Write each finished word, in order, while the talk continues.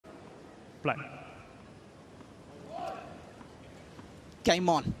Play. Game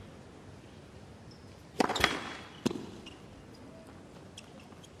on.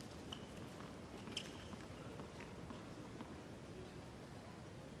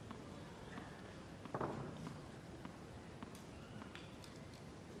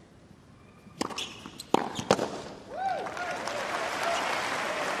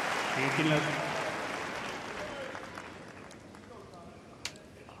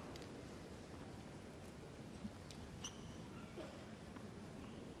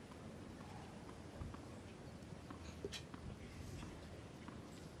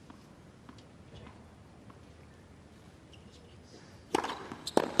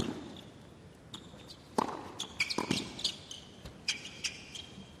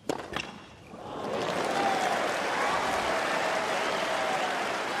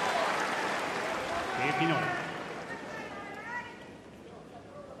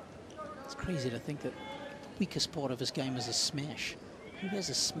 It's crazy to think that the weakest part of his game is a smash. Who has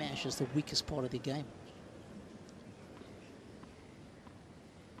a smash as the weakest part of their game?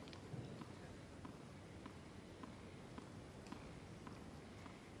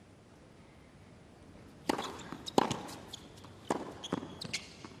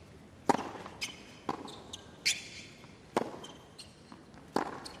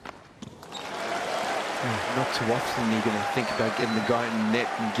 Not too often you're going to think about getting the guy in the net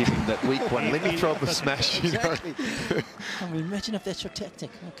and giving him that weak one. Let me throw up a smash. Exactly. I mean, imagine if that's your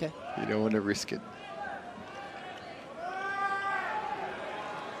tactic. Okay. You don't want to risk it.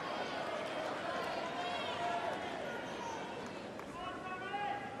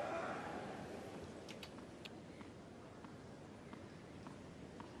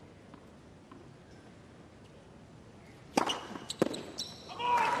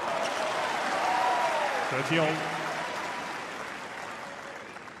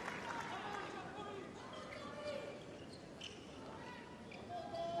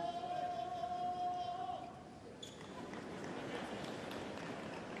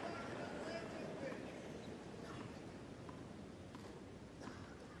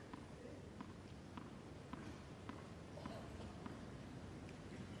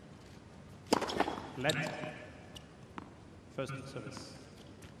 Let first service.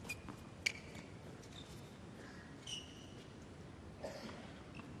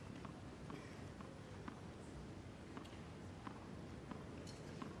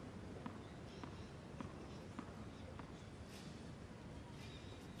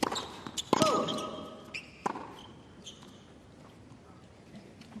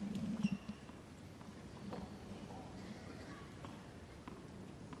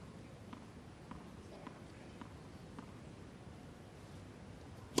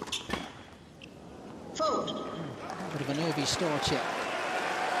 Bit of a nervy start here.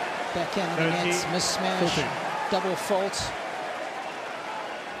 Backhand in the nets, miss smash, double fault.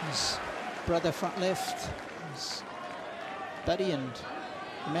 His brother front left, his buddy and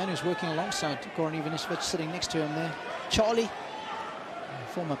the man who's working alongside Goran Ivanisevic sitting next to him there. Charlie,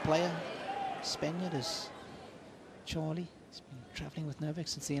 former player, Spaniard is Charlie. He's been traveling with Novak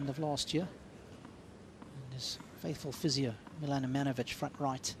since the end of last year. And his faithful physio, Milana Manovic, front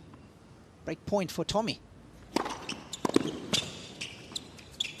right. Break point for Tommy.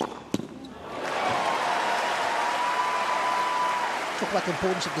 Talk about the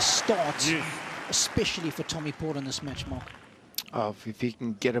importance of the start, especially for Tommy Paul in this match, Mark. If he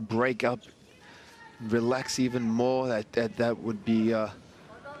can get a break up, relax even more, that would be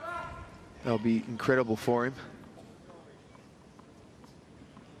that'll be incredible for him.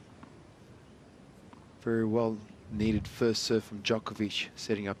 Very well needed first serve from Djokovic,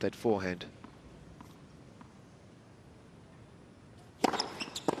 setting up that forehand.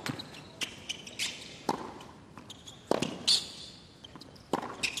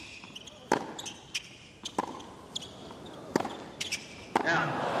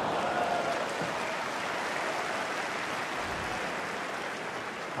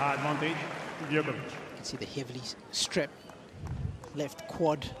 Advantage, Djokovic. You can see the heavily strapped left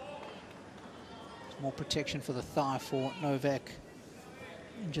quad. More protection for the thigh for Novak.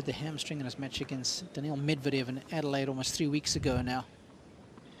 Injured the hamstring in his match against Daniil Medvedev in Adelaide almost 3 weeks ago now.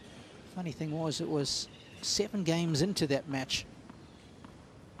 Funny thing was, it was 7 games into that match.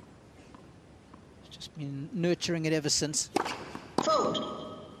 He's just been nurturing it ever since. Fault.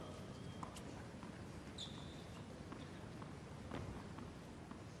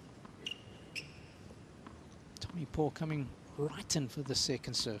 Tommy Paul coming right in for the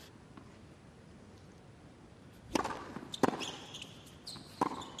second serve.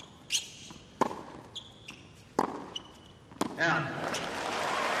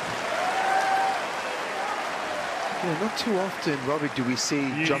 Yeah, not too often, Robbie, do we see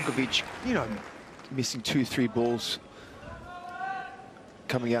Djokovic, you know, missing 2-3 balls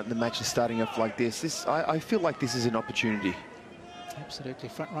coming out in the match and starting off like this. I feel like this is an opportunity. Absolutely.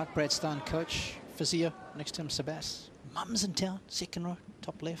 Front right, Brad Stein, coach, physio. Next to him, Sebas. Mum's in town, second row,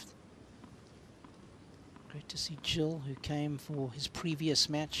 top left. Great to see Jill, who came for his previous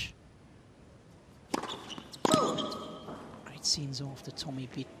match. Great scenes after Tommy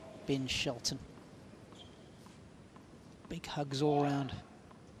beat Ben Shelton. Big hugs all around.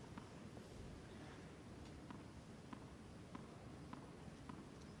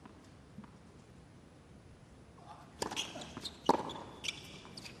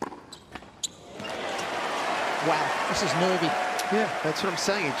 Wow, this is nervy. Yeah, that's what I'm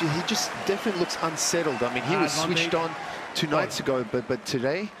saying. He just definitely looks unsettled. I mean, he was switched on 2 nights ago, but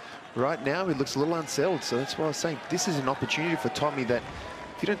today, right now, he looks a little unsettled. So that's why I was saying this is an opportunity for Tommy that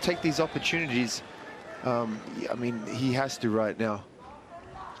if you don't take these opportunities, I mean, he has to right now.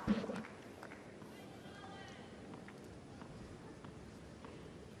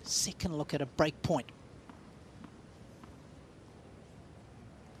 Second look at a break point.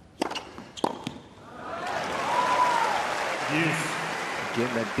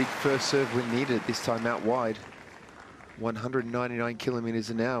 Again, that big first serve we needed this time out wide. 199 kilometers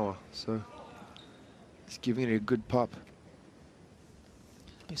an hour. So he's giving it a good pop.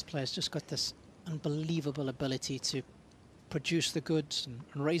 Best players just got this unbelievable ability to produce the goods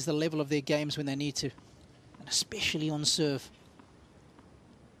and raise the level of their games when they need to, and especially on serve.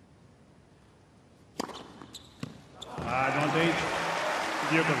 Advantage.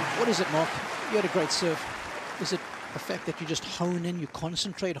 Djokovic. What is it, Mark? You had a great serve. Is it the fact that you just hone in, you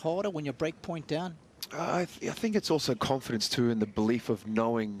concentrate harder when you break point down? I think it's also confidence too, and the belief of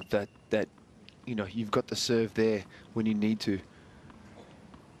knowing that you know, you've got the serve there when you need to.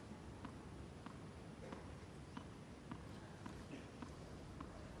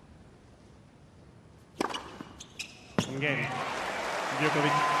 Game.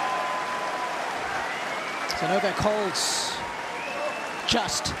 Djokovic. So Novak holds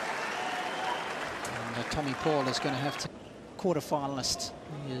just. And Tommy Paul is going to have to quarterfinalist.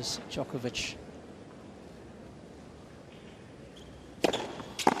 Here's Djokovic.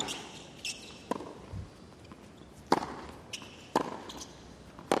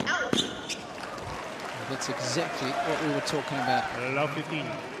 That's exactly what we were talking about. Love 15.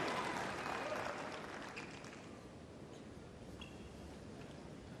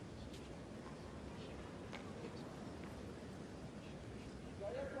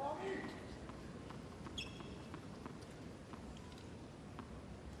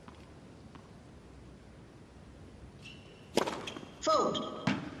 Fold.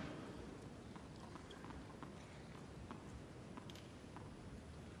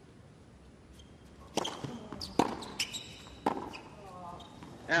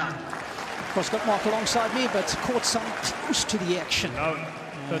 Of course, got Mark alongside me, but caught some close to the action. No,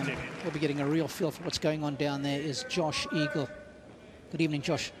 13. We'll be getting a real feel for what's going on down there. Is Josh Eagle. Good evening,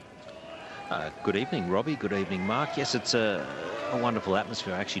 Josh. Good evening, Robbie. Good evening, Mark. Yes, it's a wonderful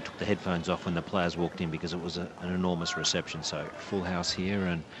atmosphere. I actually took the headphones off when the players walked in because it was an enormous reception. So full house here,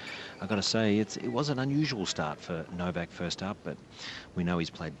 and I've got to say it was an unusual start for Novak first up, but we know he's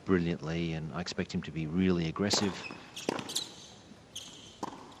played brilliantly, and I expect him to be really aggressive.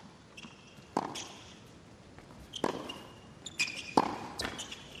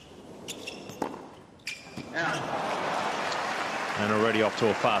 And already off to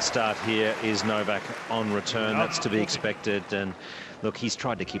a fast start here is Novak on return. That's to be expected. And look, he's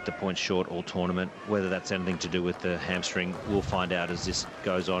tried to keep the points short all tournament. Whether that's anything to do with the hamstring, we'll find out as this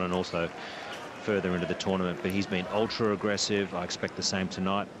goes on and also further into the tournament. But he's been ultra aggressive. I expect the same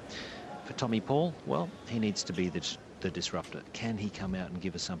tonight. For Tommy Paul, well, he needs to be the disruptor. Can he come out and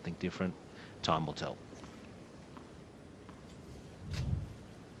give us something different? Time will tell.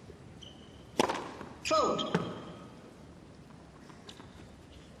 Fold.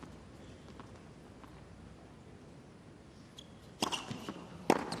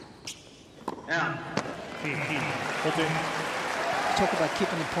 Talk about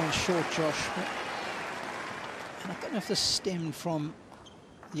keeping the points short, Josh. And I don't know if this stemmed from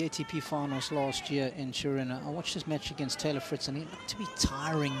the ATP finals last year in Turin. I watched his match against Taylor Fritz, and he looked to be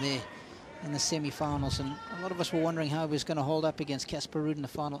tiring there in the semi-finals. And a lot of us were wondering how he was going to hold up against Casper Ruud in the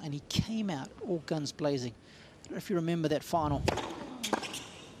final. And he came out all guns blazing. I don't know if you remember that final.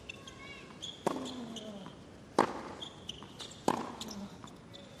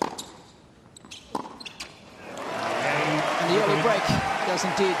 The early break does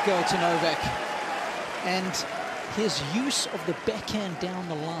indeed go to Novak. And his use of the backhand down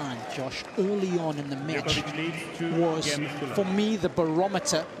the line, Josh, early on in the match was, for me, the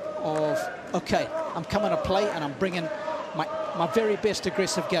barometer of, okay, I'm coming to play and I'm bringing my very best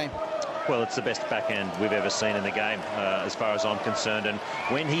aggressive game. Well, it's the best backhand we've ever seen in the game, as far as I'm concerned. And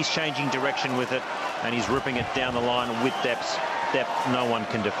when he's changing direction with it and he's ripping it down the line with depth, no one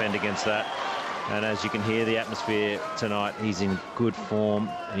can defend against that. And as you can hear, the atmosphere tonight, he's in good form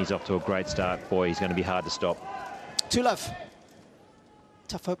and he's off to a great start. Boy, he's going to be hard to stop. 2-love.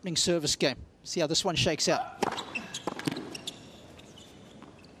 Tough opening service game. See how this one shakes out.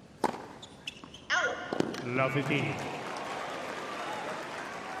 Love 15.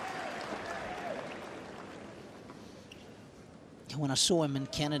 When I saw him in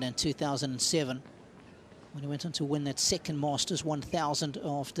Canada in 2007, when he went on to win that second Masters 1000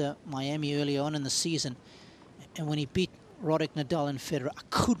 after Miami early on in the season, and when he beat Roddick, Nadal and Federer, I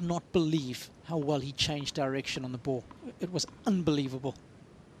could not believe how well he changed direction on the ball. It was unbelievable.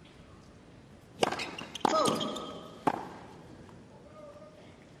 Fold.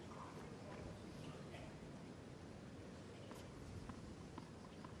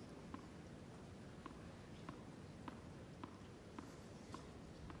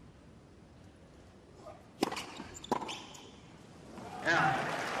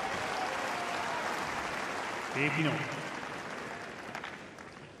 Filipino.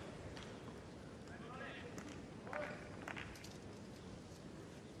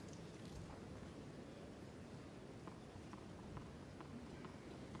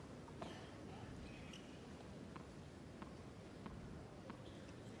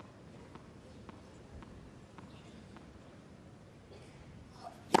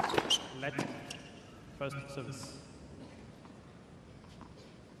 Let first service.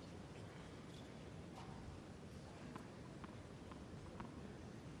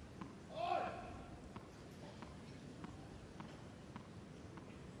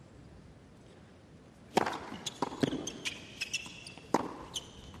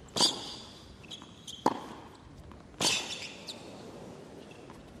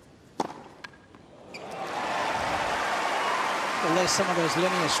 Some of those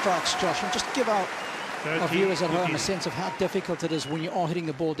linear strikes, Josh, and just give our viewers at home a sense of how difficult it is when you are hitting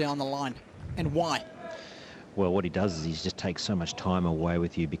the ball down the line and why. Well, what he does is he just takes so much time away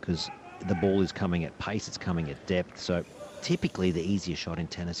with you because the ball is coming at pace, it's coming at depth. So typically the easier shot in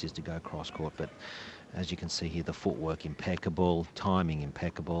tennis is to go cross court, but as you can see here, the footwork impeccable, timing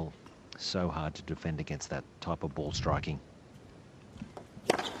impeccable. So hard to defend against that type of ball striking.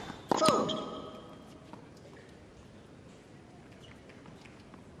 Fold.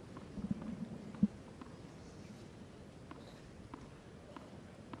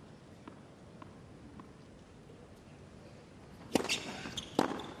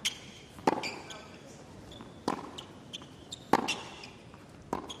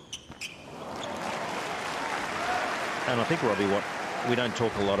 And I think, Robbie, what we don't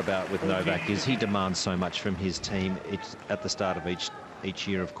talk a lot about with Novak is he demands so much from his team. It's at the start of each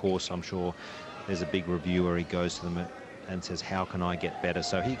year, of course. I'm sure there's a big review where he goes to them and says, how can I get better?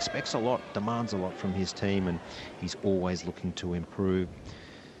 So he expects a lot, demands a lot from his team, and he's always looking to improve.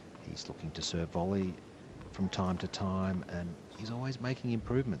 He's looking to serve volley from time to time, and he's always making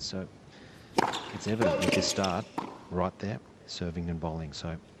improvements. So it's evident with his start right there, serving and bowling.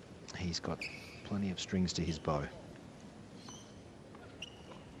 So he's got plenty of strings to his bow.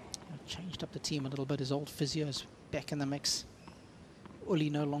 Changed up the team a little bit. His old physio's back in the mix. Uli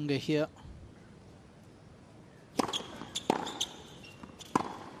no longer here.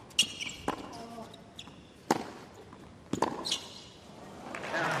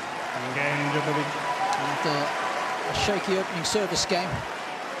 Djokovic. After a shaky opening service game,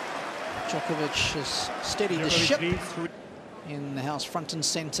 Djokovic has steadied the ship. In the house front and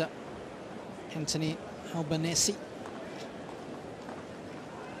centre, Anthony Albanese.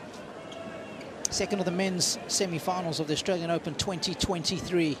 Second of the men's semi-finals of the Australian Open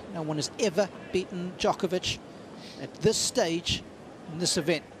 2023. No one has ever beaten Djokovic at this stage in this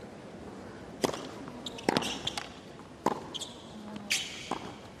event.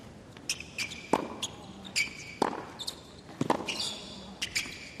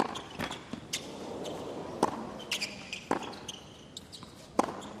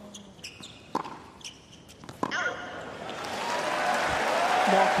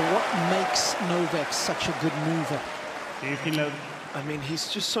 What makes Novak such a good mover? I mean,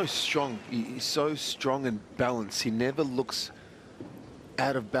 he's just so strong. He's so strong and balanced. He never looks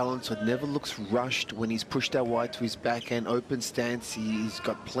out of balance or never looks rushed when he's pushed out wide to his backhand open stance. He's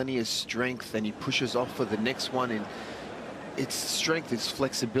got plenty of strength and he pushes off for the next one. And it's strength, it's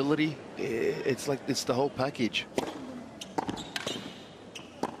flexibility. It's like it's the whole package.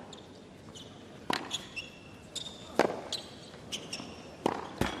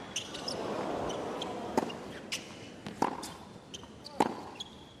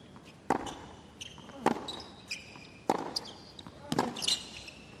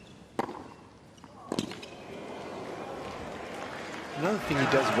 Another thing he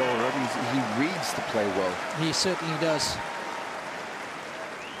does well, Robbie, is he reads the play well. He certainly does.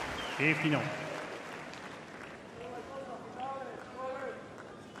 Semifinal.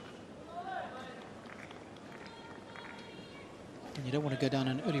 And you don't want to go down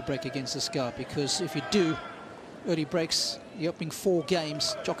an early break against this guy, because if you do, early breaks, the opening 4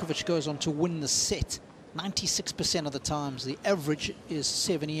 games, Djokovic goes on to win the set 96% of the times. The average is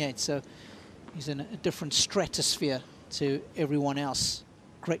 78, so he's in a different stratosphere to everyone else.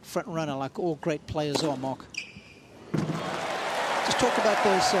 Great front runner, like all great players are, Mark. Just talk about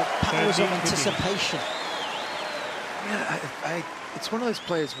those powers of anticipation. Yeah, it's one of those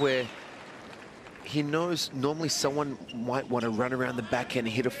players where he knows normally someone might want to run around the backhand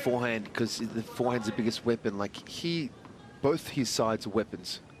and hit a forehand, because the forehand's the biggest weapon. Like both his sides are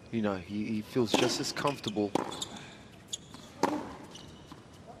weapons. You know, he feels just as comfortable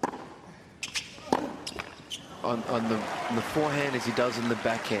on the forehand as he does on the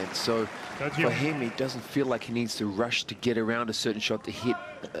backhand. So for him, he doesn't feel like he needs to rush to get around a certain shot to hit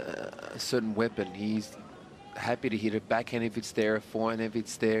a certain weapon. He's happy to hit a backhand if it's there, a forehand if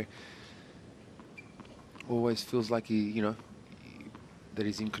it's there. Always feels like that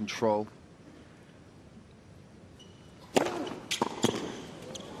he's in control.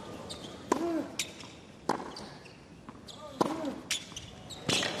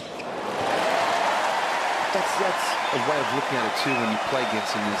 That's a way of looking at it too when you play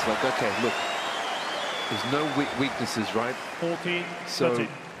against him. It's like, okay, look, there's no weaknesses, right? 14, so 13.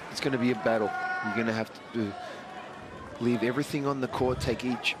 It's going to be a battle. You're going to have to leave everything on the court, take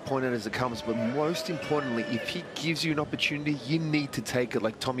each point out as it comes. But most importantly, if he gives you an opportunity, you need to take it,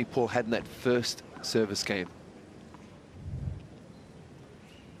 like Tommy Paul had in that first service game.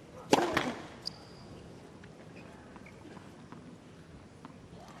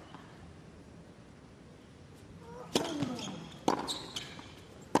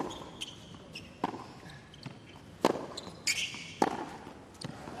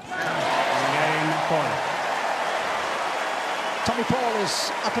 Tommy Paul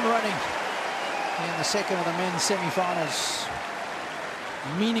is up and running in the second of the men's semi-finals.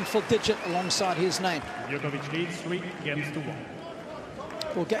 Meaningful digit alongside his name. Djokovic leads 3-1.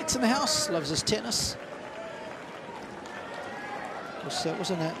 Well, Gates in the house, loves his tennis. It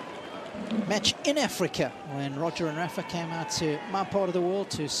was in a match in Africa when Roger and Rafa came out to my part of the world,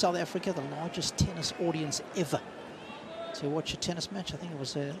 to South Africa, the largest tennis audience ever to watch a tennis match. I think it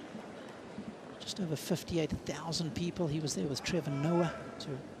was just over 58,000 people. He was there with Trevor Noah to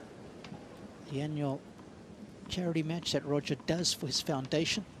the annual charity match that Roger does for his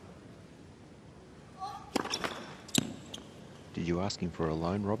foundation. Did you ask him for a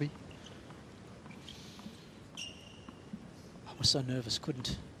loan, Robbie? I was so nervous,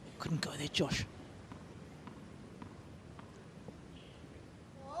 couldn't go there, Josh.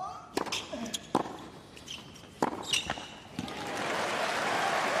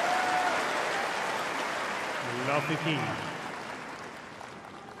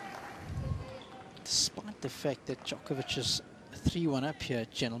 Despite the fact that Djokovic is 3-1 up here,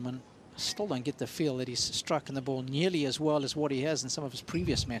 gentlemen, I still don't get the feel that he's striking the ball nearly as well as what he has in some of his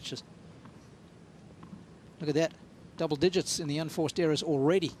previous matches. Look at that. Double digits in the unforced errors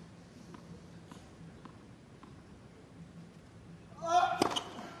already.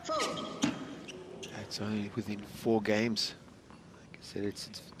 It's only within 4 games. Like I said, it's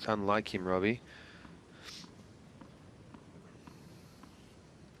unlike him, Robbie.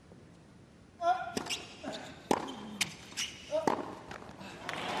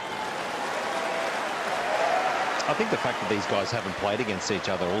 I think the fact that these guys haven't played against each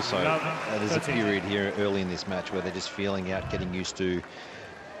other also, there's a period here early in this match where they're just feeling out, getting used to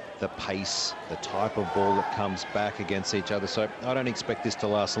the pace, the type of ball that comes back against each other. So I don't expect this to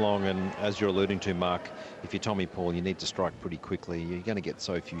last long. And as you're alluding to, Mark, if you're Tommy Paul, you need to strike pretty quickly. You're going to get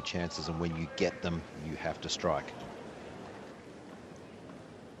so few chances, and when you get them, you have to strike.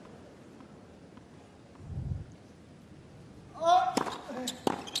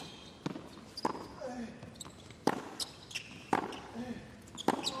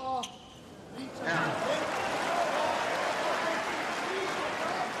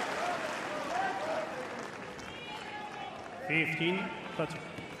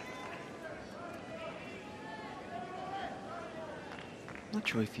 not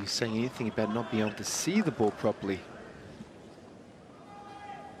sure if you're saying anything about not being able to see the ball properly.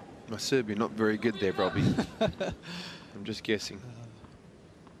 My Serbian not very good there, Robbie. I'm just guessing.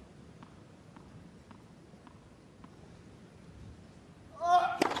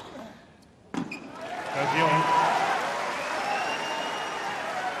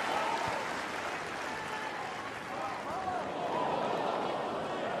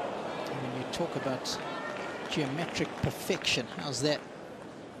 When you talk about geometric perfection, how's that?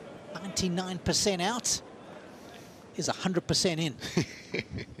 99% out is 100% in.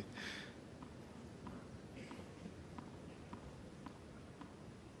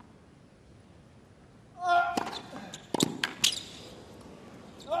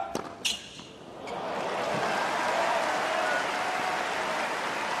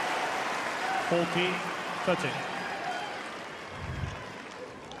 Touching.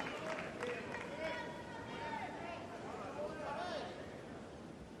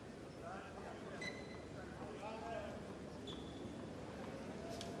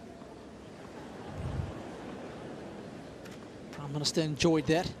 Prime Minister enjoyed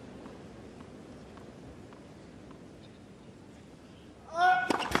that.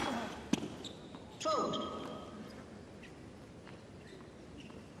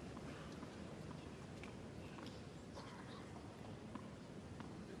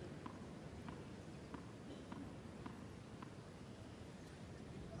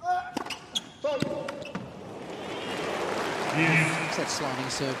 Fault. It's that sliding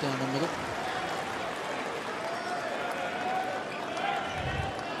serve down the middle.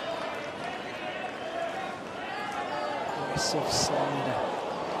 Aggressive slider.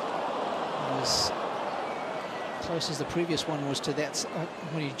 And as close as the previous one was to that,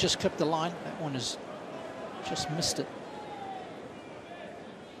 when he just clipped the line, that one has just missed it.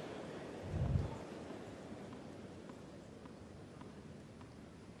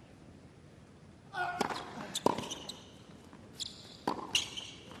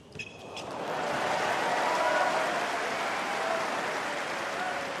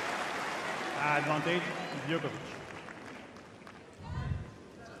 Advantage, Djokovic.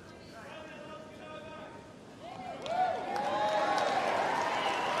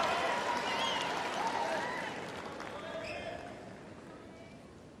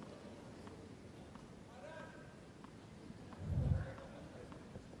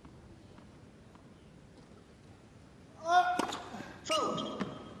 Fault.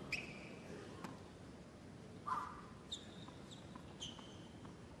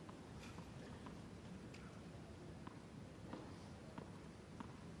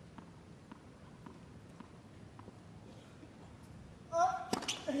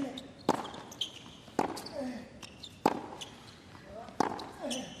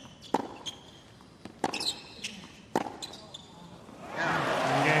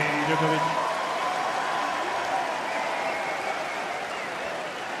 Cain, Djokovic.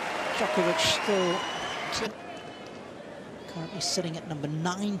 Djokovic still currently sitting at number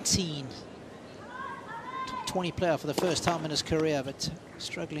 19. Top 20 player for the first time in his career, but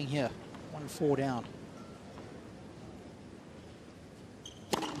struggling here. 1-4 down.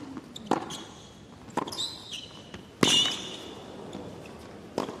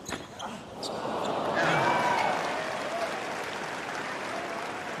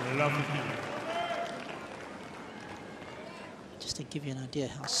 Just to give you an idea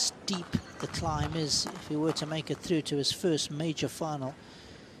how steep the climb is, if he were to make it through to his first major final,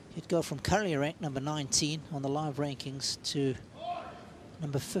 he'd go from currently ranked number 19 on the live rankings to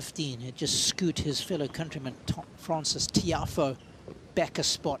number 15. He'd just scoot his fellow countryman Francis Tiafoe back a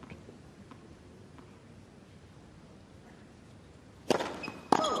spot.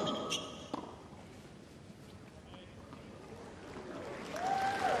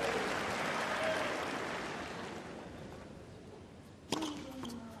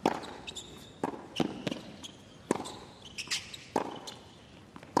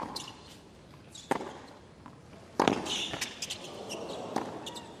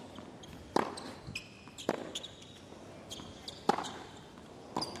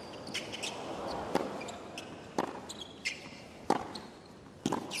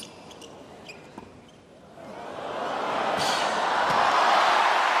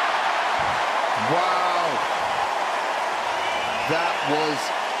 That was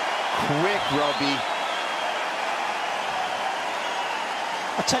quick, Robbie.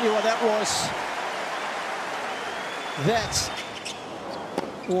 I'll tell you what that was. That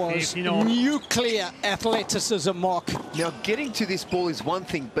was nuclear athleticism, Mark. Now, getting to this ball is one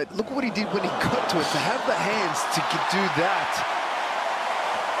thing, but look what he did when he got to it. To have the hands to do that,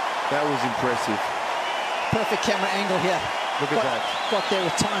 that was impressive. Perfect camera angle here. Look at that. Got there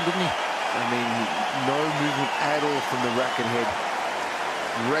with time, didn't he? I mean, no movement at all from the racket head.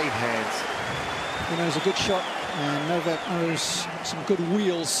 Great hands. He knows a good shot, and Novak knows some good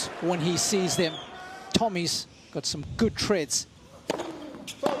wheels when he sees them. Tommy's got some good treads. But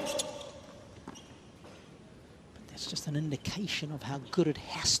that's just an indication of how good it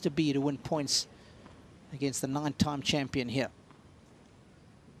has to be to win points against the 9-time champion here.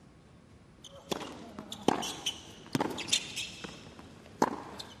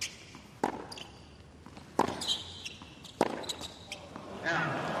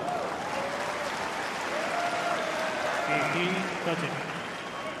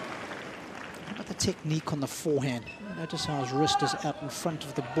 How about the technique on the forehand? Notice how his wrist is out in front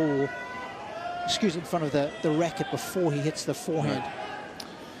of the ball. Excuse me, in front of the racket before he hits the forehand.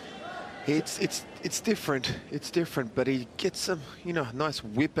 It's different. It's different, but he gets some, you know, nice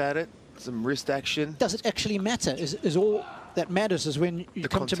whip at it, some wrist action. Does it actually matter? Is all that matters is when you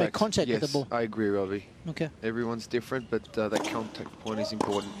come to make contact with the ball? I agree, Robbie. Okay. Everyone's different, but that contact point is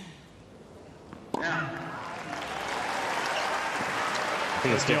important. I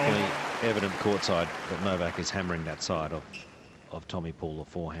think it's definitely evident courtside that Novak is hammering that side of Tommy Paul, the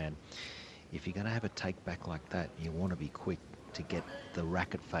forehand. If you're going to have a take back like that, you want to be quick to get the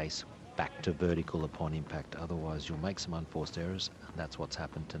racket face back to vertical upon impact. Otherwise, you'll make some unforced errors, and that's what's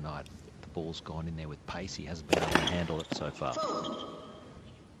happened tonight. The ball's gone in there with pace. He hasn't been able to handle it so far.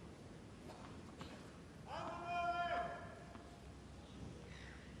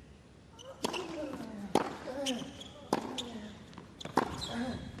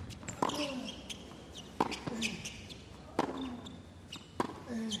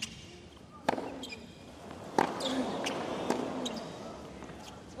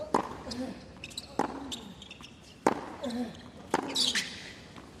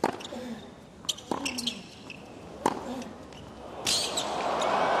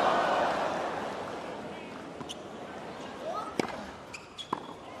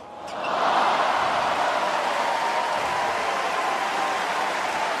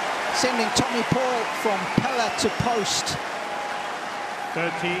 Sending Tommy Paul from pillar to post.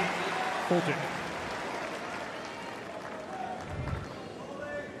 30-14.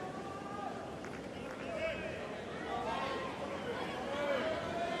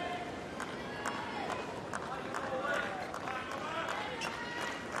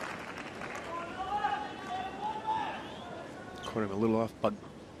 Caught him a little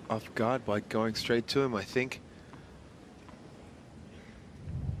off guard by going straight to him, I think.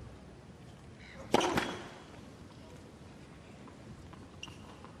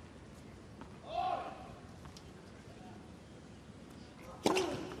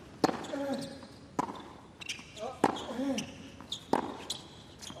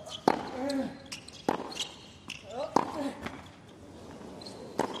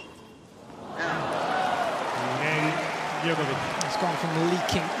 He's gone from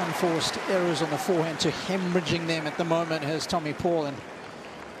leaking unforced errors on the forehand to hemorrhaging them at the moment, has Tommy Paul, and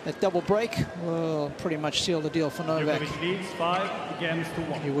that double break will pretty much seal the deal for Novak. Djokovic leads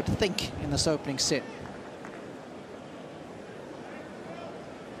 5-1. You would think in this opening set.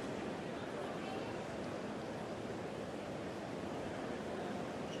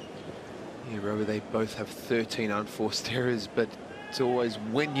 Yeah, Robbie, they both have 13 unforced errors, but it's always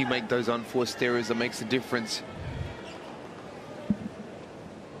when you make those unforced errors that makes a difference.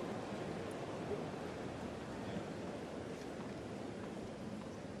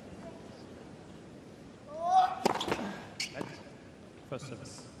 First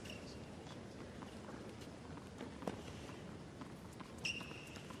service.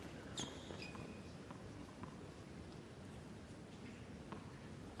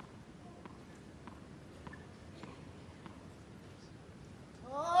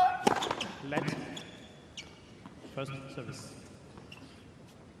 Let. First service.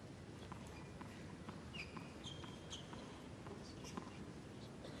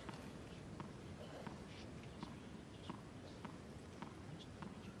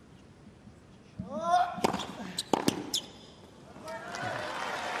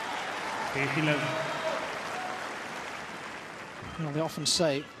 Well, they often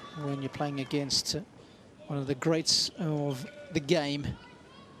say when you're playing against one of the greats of the game,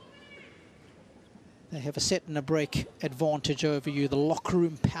 they have a set and a break advantage over you. The locker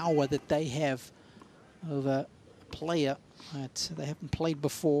room power that they have over a player that they haven't played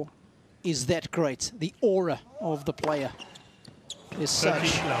before is that great. The aura of the player is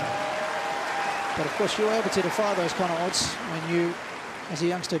such. But of course, you're able to defy those kind of odds when you, as a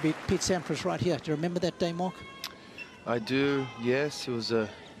youngster, beat Pete Sampras right here. Do you remember that day, Mark? I do, yes. It was a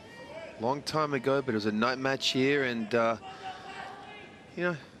long time ago, but it was a night match here, and you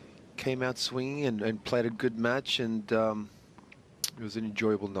know, came out swinging and played a good match, and it was an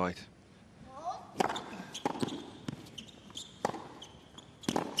enjoyable night.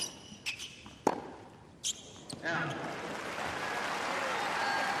 Yeah.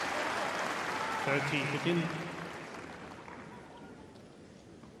 13-15.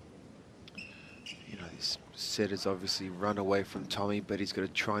 You know, this set has obviously run away from Tommy, but he's got to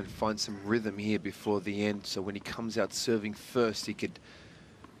try and find some rhythm here before the end, so when he comes out serving first, he could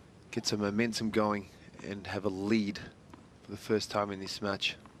get some momentum going and have a lead for the first time in this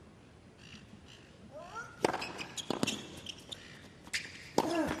match.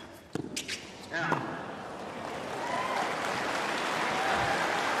 Yeah.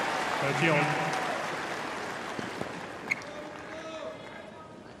 30-all.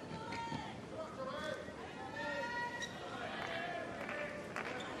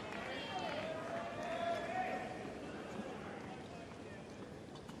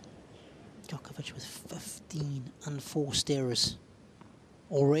 Djokovic with 15 unforced errors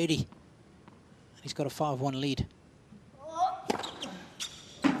already. And he's got a 5-1 lead.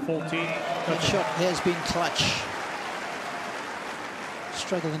 14. That shot has been clutch.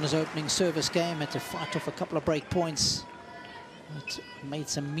 Struggled in his opening service game, had to fight off a couple of break points. But made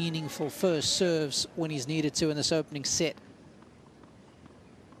some meaningful first serves when he's needed to in this opening set.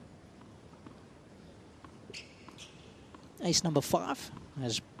 Ace number 5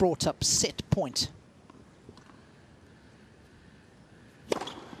 has brought up set point.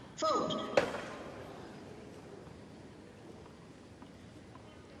 Fault.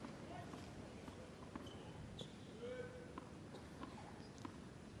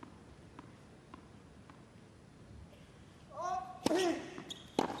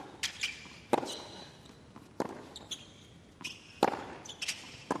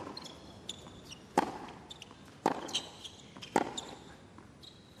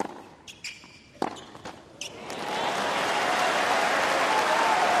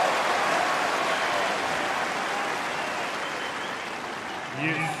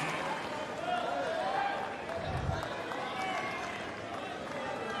 Yes.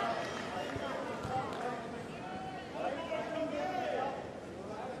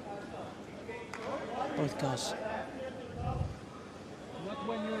 Both guys. Not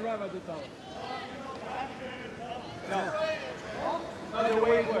when you arrive at the tower. No. Not the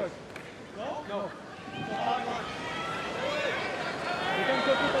way it works. No. You can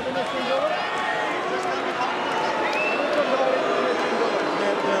take it at the next window.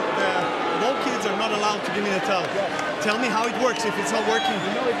 The low kids are not allowed to give me the towel. Yes. Tell me how it works if it's not working.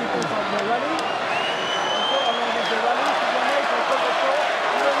 You know it depends on the rally. Also, along with the rally, if you make a couple of throws,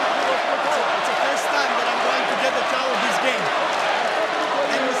 you don't need to watch the towel. It's the first time that I'm going to get the towel this game.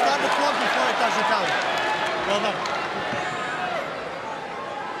 And we start the clock before I touch the towel. Well done.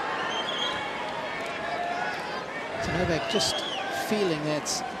 So Novak just feeling that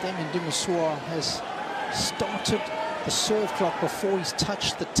Damien Dumassoir has started the serve clock before he's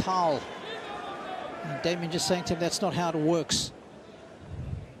touched the towel. And Damien just saying to him that's not how it works.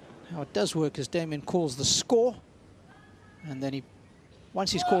 How it does work is Damien calls the score, and then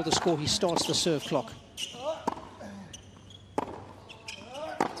once he's called the score, he starts the serve clock.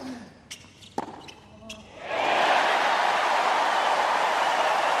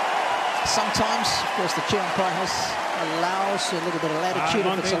 Sometimes, of course, the chair umpire allows a little bit of latitude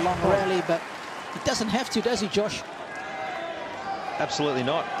if it's a long rally, but he doesn't have to, does he, Josh? Absolutely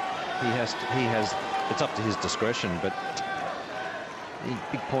not. It's up to his discretion, but the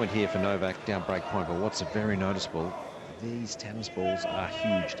big point here for Novak, down break point, but what's very noticeable, these tennis balls are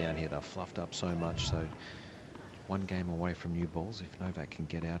huge down here. They're fluffed up so much, so one game away from new balls. If Novak can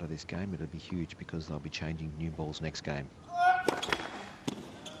get out of this game, it'll be huge because they'll be changing new balls next game.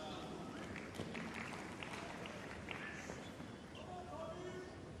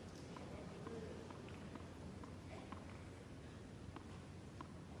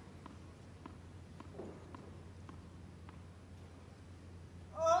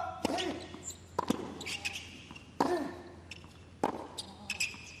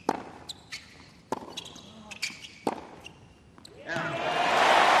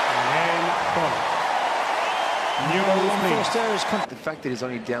 The fact that he's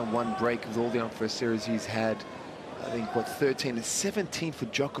only down one break with all the unforced series he's had, I think, what, 13 and 17 for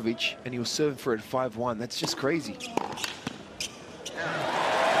Djokovic, and he was serving for it at 5-1. That's just crazy.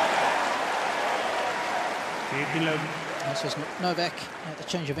 This is Novak at the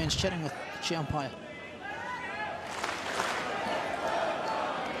change of ends, chatting with the chair umpire.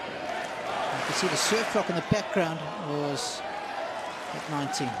 You can see the serve clock in the background was at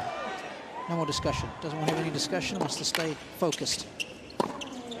 19. No more discussion. Doesn't want to have any discussion, wants to stay focused.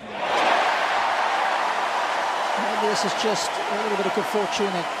 maybe this is just a little bit of good fortune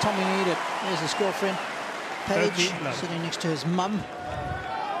that Tommy needed. There's his girlfriend, Paige, sitting next to his mum.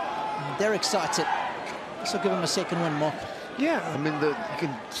 And they're excited. This will give him a second win, Mark. Yeah, I mean, you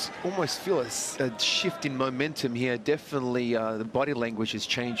can almost feel a shift in momentum here. Definitely the body language has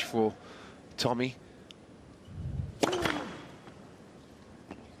changed for Tommy.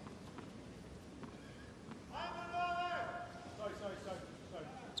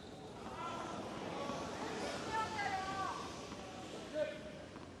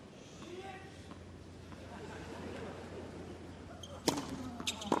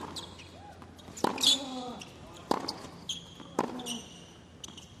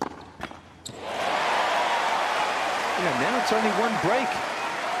 Now it's only one break.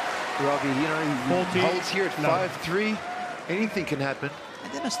 Robbie, you know, he holds here at 5-3. Anything can happen.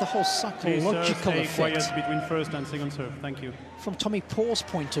 And then it's the whole psychological effect. Quiet between first and second serve. Thank you. From Tommy Paul's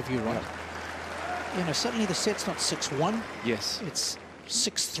point of view, right? You know, suddenly the set's not 6-1. Yes. It's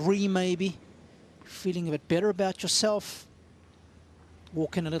 6-3 maybe. Feeling a bit better about yourself.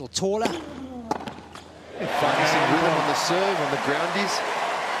 Walking a little taller. Finding some rhythm on the serve, on the groundies.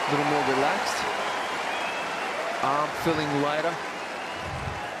 A little more relaxed. Arm feeling lighter.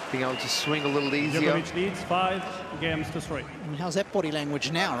 Being able to swing a little easier. Djokovic leads 5-3. And how's that body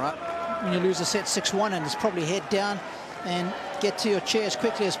language now, right? When you lose a set 6-1 and it's probably head down and get to your chair as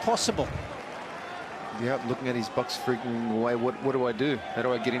quickly as possible. Yeah, looking at his box freaking away. What do I do? How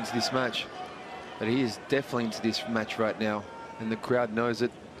do I get into this match? But he is definitely into this match right now. And the crowd knows it.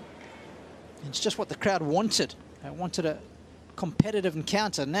 It's just what the crowd wanted. They wanted a competitive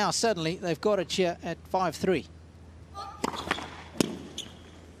encounter. Now suddenly they've got it here at 5-3.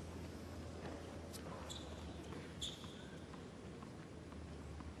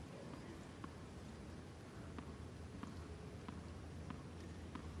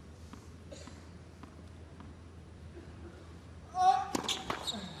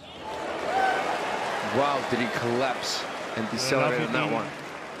 Wow, did he collapse and decelerate on that one.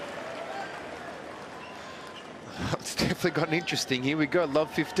 It's definitely gotten interesting. Here we go,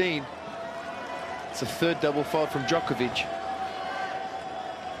 love 15. It's a third double fault from Djokovic.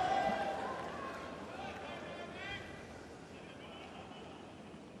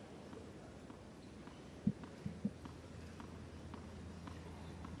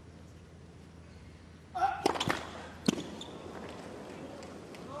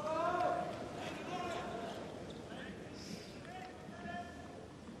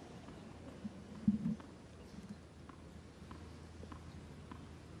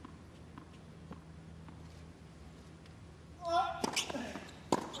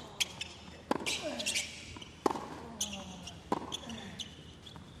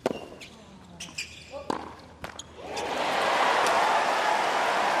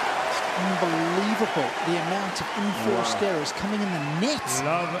 Unbelievable the amount of enforced errors coming in the net.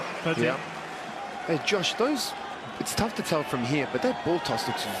 Love 30. Yeah. Hey, Josh, it's tough to tell from here, but that ball toss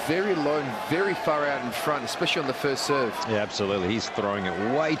looks very low and very far out in front, especially on the first serve. Yeah, absolutely. He's throwing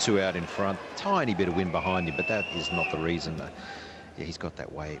it way too out in front. Tiny bit of wind behind him, but that is not the reason. Yeah, he's got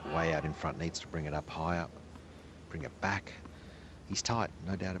that way out in front. Needs to bring it up higher, bring it back. He's tight,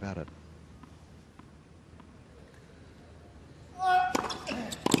 no doubt about it.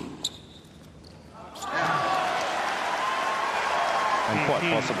 And quite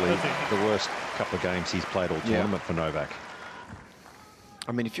possibly the worst couple of games he's played all tournament for Novak.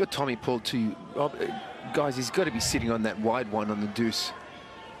 I mean, if you're Tommy Paul too, guys, he's got to be sitting on that wide one on the deuce.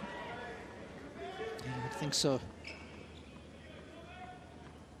 Yeah, I think so.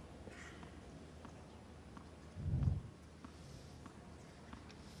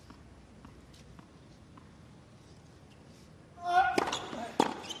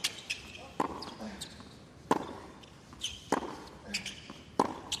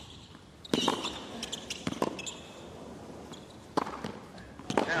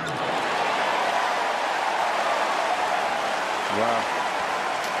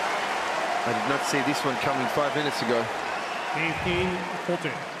 I did not see this one coming 5 minutes ago.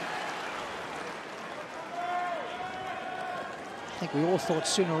 18-14. I think we all thought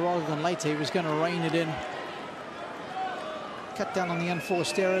sooner rather than later he was going to rein it in. Cut down on the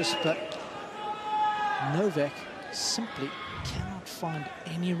unforced errors, but Novak simply cannot find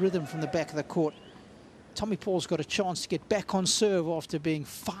any rhythm from the back of the court. Tommy Paul's got a chance to get back on serve after being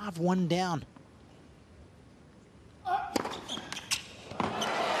 5-1 down.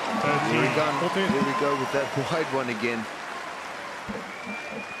 Here we go with that wide one again.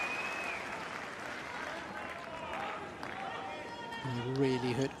 He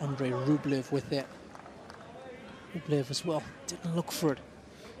really hurt Andrei Rublev with that. Rublev as well didn't look for it.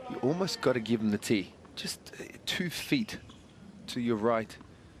 You almost got to give him the tee. just 2 feet to your right.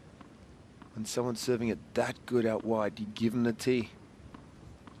 When someone's serving it that good out wide, you give them the tee.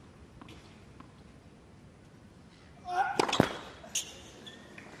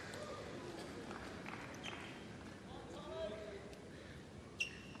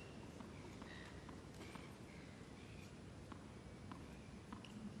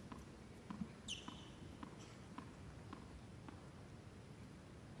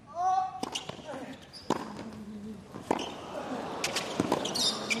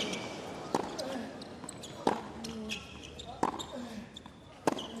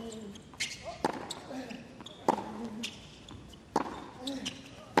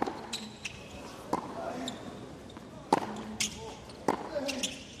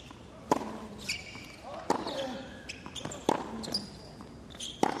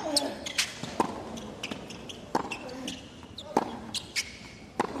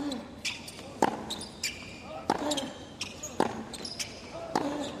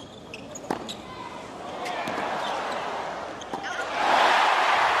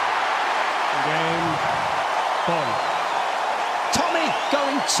 Tommy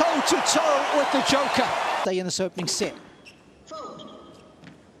going toe-to-toe with the Joker. Stay in this opening set.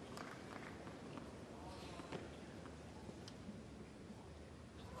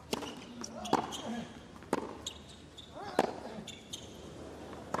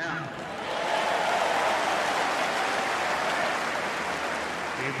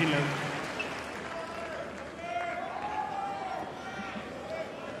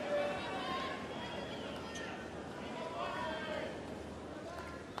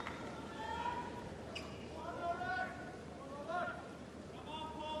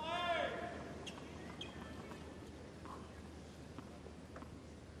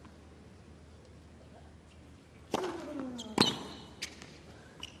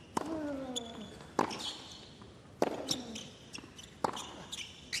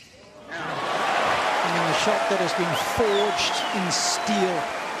 Shot that has been forged in steel.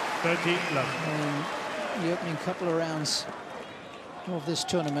 30 love. The opening couple of rounds of this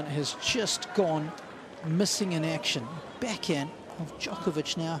tournament has just gone missing in action. Backhand of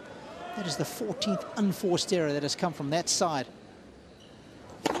Djokovic now. That is the 14th unforced error that has come from that side.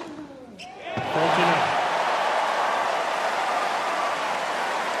 40 love.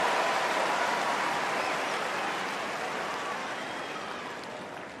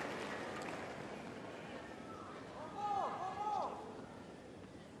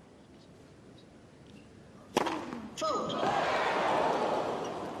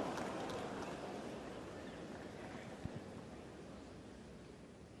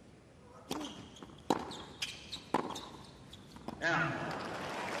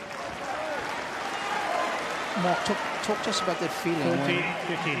 Mark, talk to us about that feeling 40, when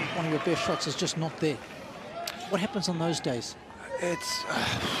 15. one of your best shots is just not there. What happens on those days? It's,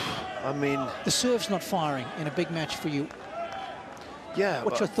 I mean... The serve's not firing in a big match for you. Yeah,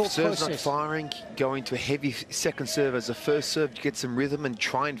 what's your thought serve's process? not firing, going to a heavy second serve as a first serve to get some rhythm and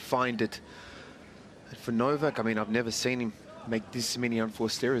try and find it. And for Novak, I mean, I've never seen him make this many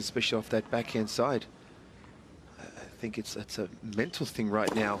unforced errors, especially off that backhand side. I think it's a mental thing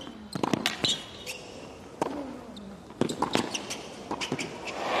right now.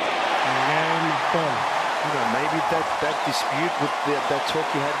 You know, maybe that dispute with that talk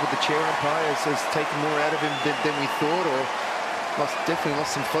he had with the chair umpire has taken more out of him than we thought, or definitely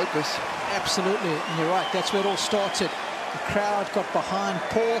lost some focus. Absolutely, and you're right. That's where it all started. The crowd got behind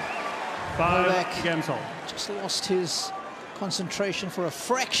Paul. 5 Novak games all. just lost his concentration for a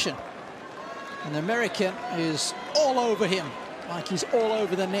fraction. And the American is all over him, like he's all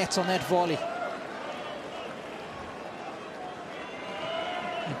over the net on that volley.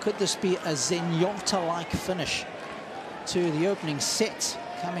 And could this be a Zenyatta-like finish to the opening set,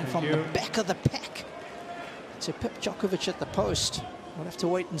 coming from the back of the pack to pip Djokovic at the post? We'll have to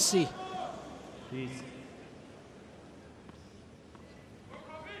wait and see. Please.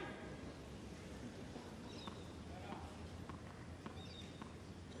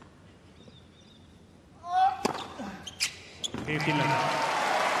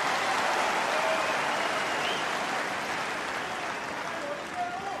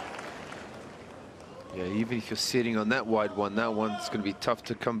 Yeah, even if you're sitting on that wide one, that one's going to be tough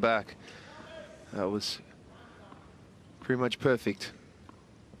to come back. That was pretty much perfect.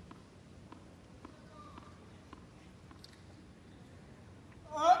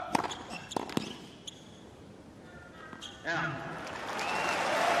 Yeah.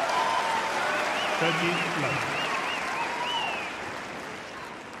 30 love.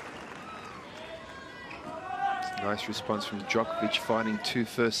 Nice response from Djokovic, finding 2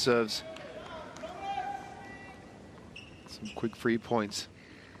 first serves. Some quick free points.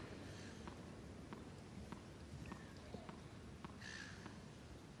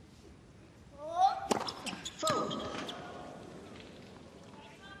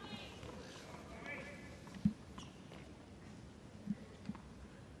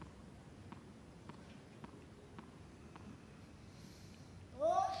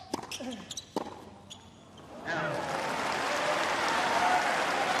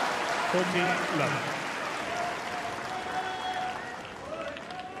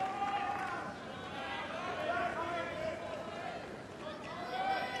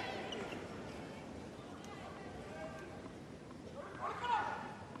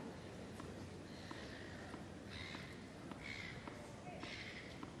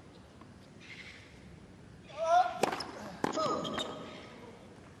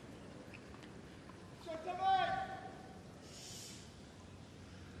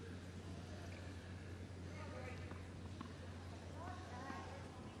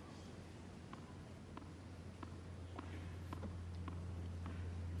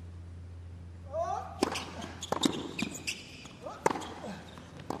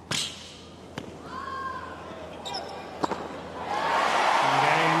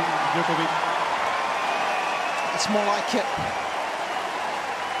 Djokovic. It's more like it.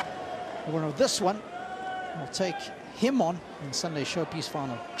 The winner of this one will take him on in Sunday's showpiece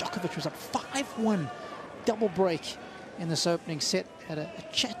final. Djokovic was up 5-1, double break in this opening set. Had a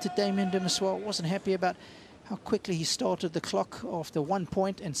chat to Damien Demissoir. Wasn't happy about how quickly he started the clock after 1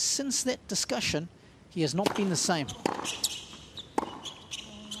 point, and since that discussion, he has not been the same.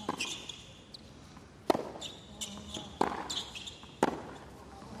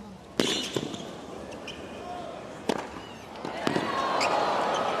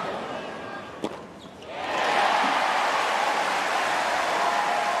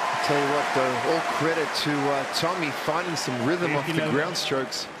 Tell you what, though, all credit to Tommy finding some rhythm off the ground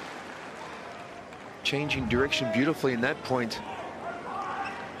strokes. Changing direction beautifully in that point.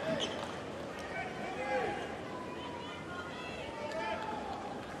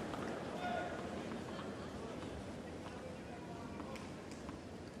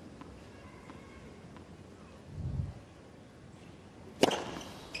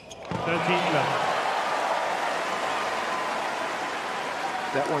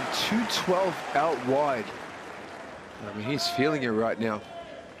 That one 212 out wide. I mean, he's feeling it right now.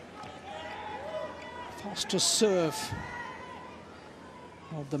 Fastest serve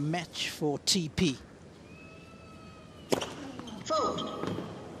of the match for TP. Fold.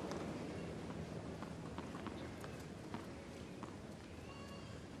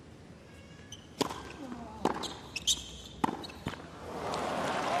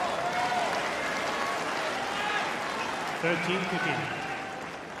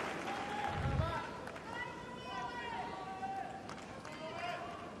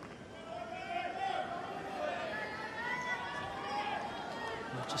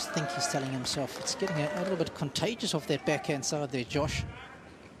 I just think he's telling himself it's getting a little bit contagious off that backhand side there, Josh.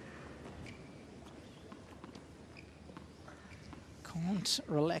 Can't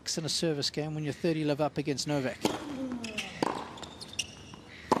relax in a service game when you're 30 love up against Novak.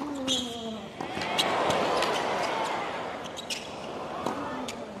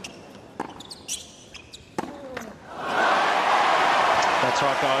 That's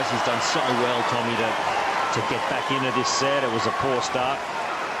right, guys. He's done so well, Tommy, to get back into this set. It was a poor start.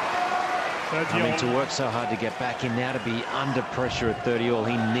 I mean, to work so hard to get back in now, to be under pressure at 30-all,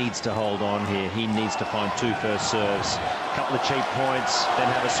 he needs to hold on here. He needs to find 2 first serves, a couple of cheap points,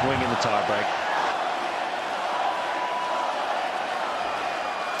 then have a swing in the tiebreak.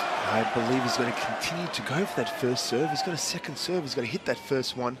 I believe he's going to continue to go for that first serve. He's got a second serve. He's got to hit that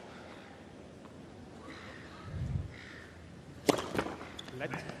first one.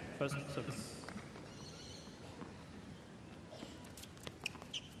 First service.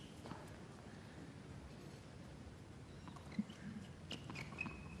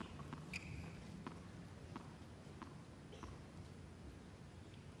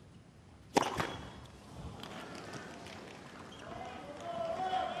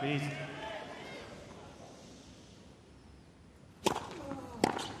 Please.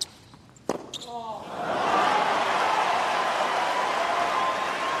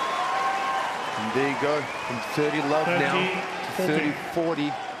 And there you go, from 30 love now to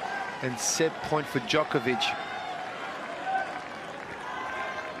 30-40, and set point for Djokovic.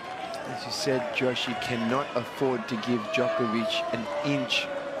 As you said, Josh, you cannot afford to give Djokovic an inch,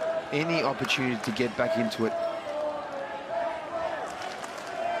 any opportunity to get back into it.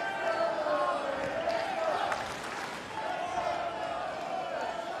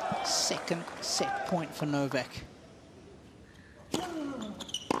 Second set point for Novak.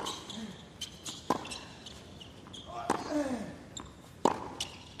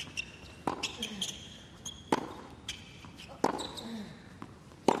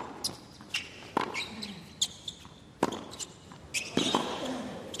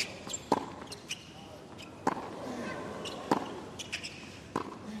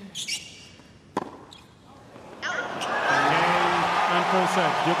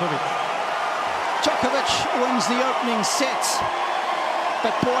 serve, Djokovic. Djokovic wins the opening set,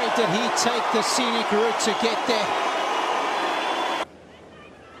 but boy, did he take the scenic route to get there.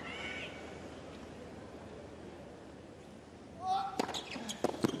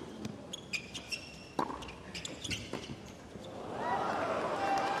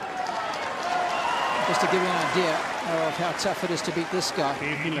 Just to give you an idea of how tough it is to beat this guy.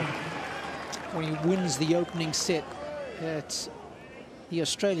 When he wins the opening set at the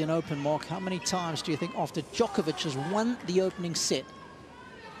Australian Open, Mark, how many times do you think after Djokovic has won the opening set,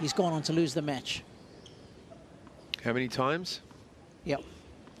 he's gone on to lose the match? How many times? Yep.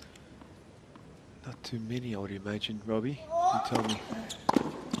 Not too many, I would imagine, Robbie. You tell me.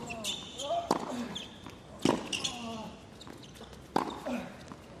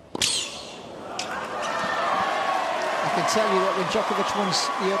 I can tell you that when Djokovic wins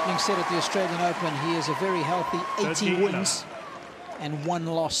the opening set at the Australian Open, he is a very healthy 18 wins and 1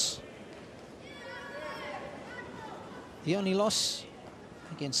 loss. The only loss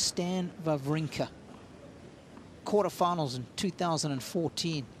against Stan Wawrinka. Quarterfinals in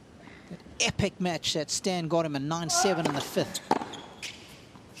 2014. That epic match that Stan got him a 9-7 in the 5th.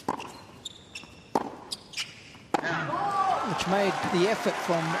 Which made the effort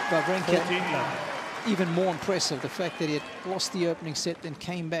from Wawrinka even more impressive. The fact that he had lost the opening set, then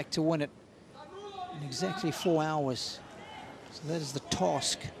came back to win it in exactly 4 hours. So that is the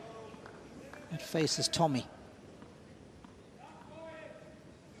task that faces Tommy.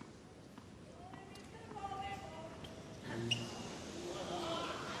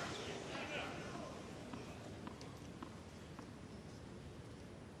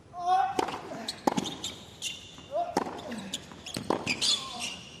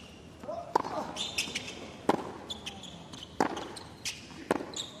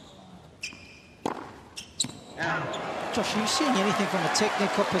 Josh, are you seeing anything from a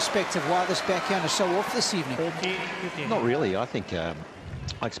technical perspective why this backhand is so off this evening? Not really. I think I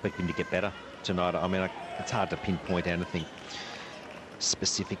expect him to get better tonight. I mean, it's hard to pinpoint anything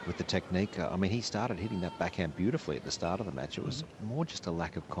specific with the technique. I mean, he started hitting that backhand beautifully at the start of the match. It was more just a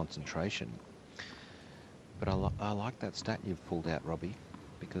lack of concentration. But I like that stat you've pulled out, Robbie,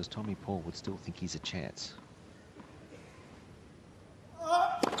 because Tommy Paul would still think he's a chance.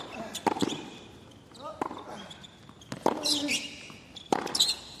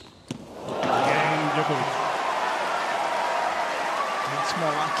 It's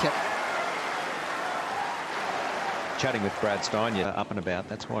more like it. Chatting with Brad Stein, up and about.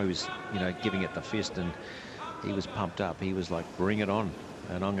 That's why he was, giving it the fist, and he was pumped up. He was like, "Bring it on,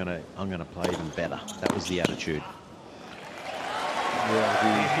 and I'm gonna play even better." That was the attitude.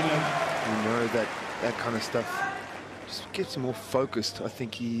 Yeah, we know that kind of stuff just gets him more focused. I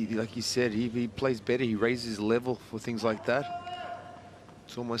think he, like you said, he plays better. He raises his level for things like that.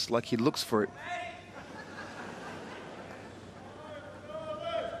 It's almost like he looks for it.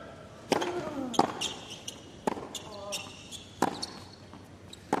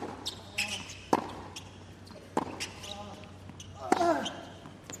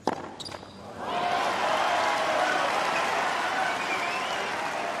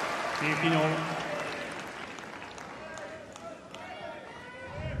 Semifinal.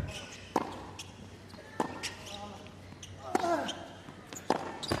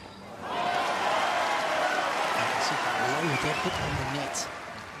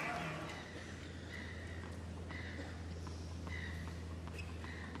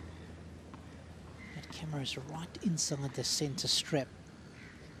 That camera is right inside the center strap.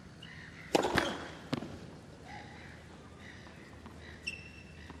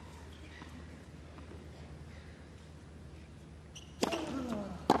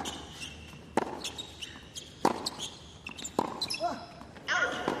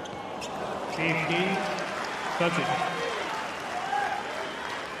 That's it.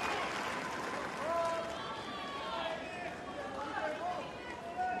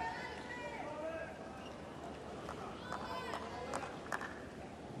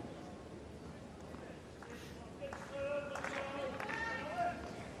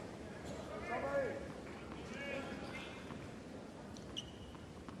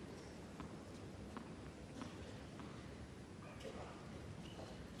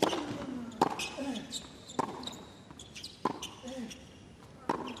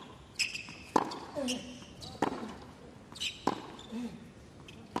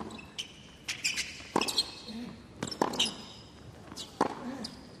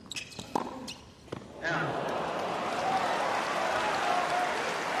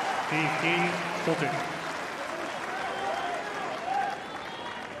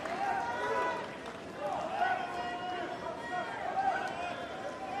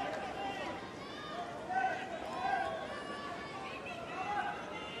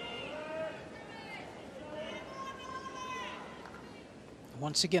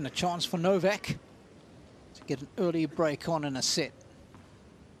 Once again, a chance for Novak to get an early break on in a set.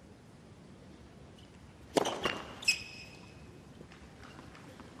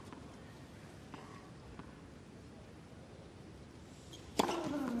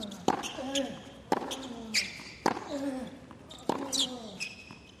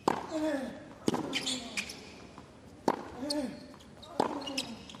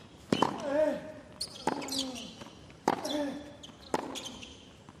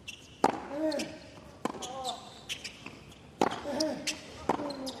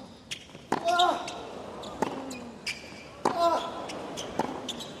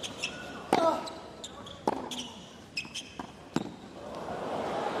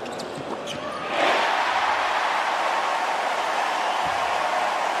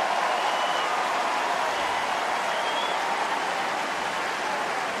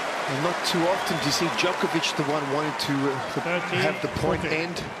 Not too often do you see Djokovic the one wanting to have the point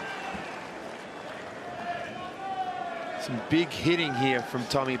end. Some big hitting here from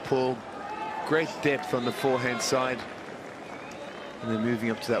Tommy Paul. Great depth on the forehand side. And then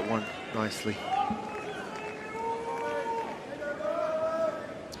moving up to that one nicely.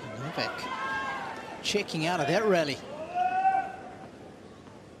 Novak checking out of that rally.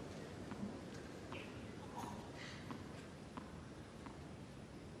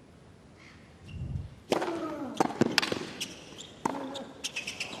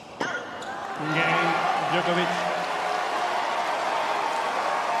 Djokovic.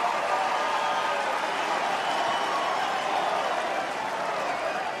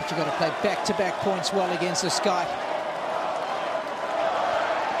 But you've got to play back-to-back points well against this guy.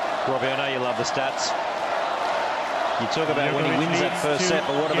 Robbie, I know you love the stats. You talk about when he wins that first set,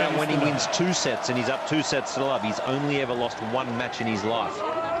 but what about when he wins 2 sets and he's up 2 sets to love? He's only ever lost 1 match in his life.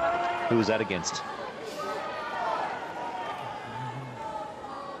 Who was that against?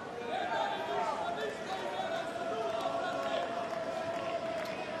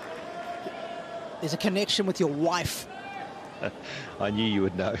 There's a connection with your wife. I knew you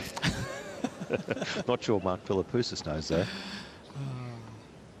would know. Not sure Mark Philippoussis knows, though.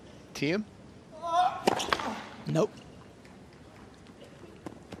 Thiem? Nope.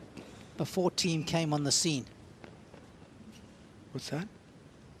 Before Thiem came on the scene. What's that?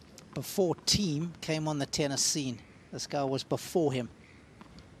 Before Thiem came on the tennis scene. This guy was before him.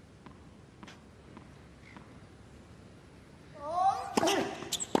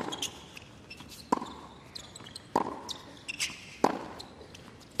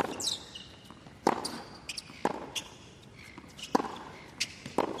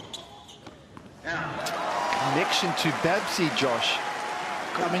 Connection to Babsy, Josh.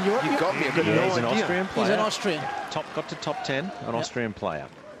 I mean, You got me. I've got Yeah, no he's an idea. Austrian player. He's an Austrian. Got to top 10, an Austrian player.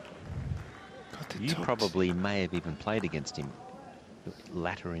 Got the You tops. probably may have even played against him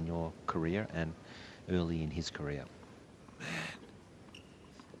latter in your career and early in his career.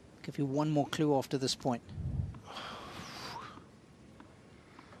 Give you one more clue after this point.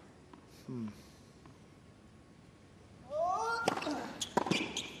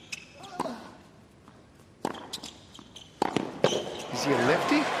 Is he a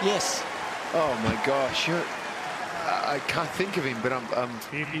lefty? Yes. Oh my gosh, I can't think of him, but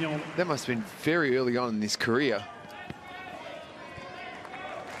that must have been very early on in his career.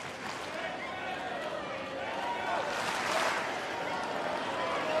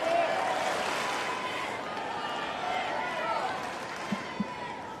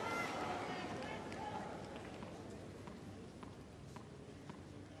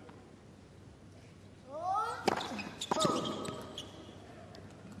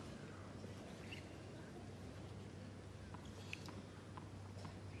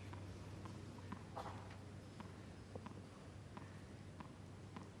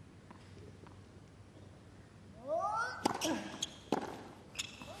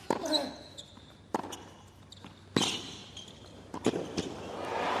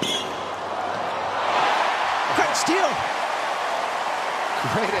 Great steal.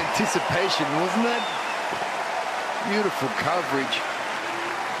 Great anticipation, wasn't it? Beautiful coverage.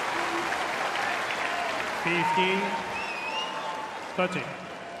 15-30.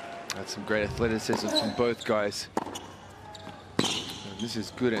 That's some great athleticism from both guys. And this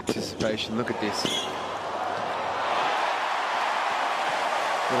is good anticipation. Look at this.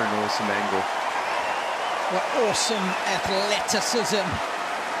 What an awesome angle. What awesome athleticism.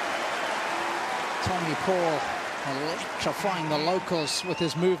 Tommy Paul electrifying the locals with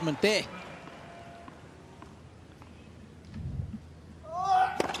his movement there.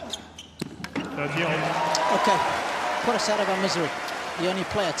 Okay, put us out of our misery. The only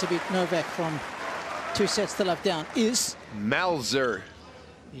player to beat Novak from 2 sets to love down is Malzer.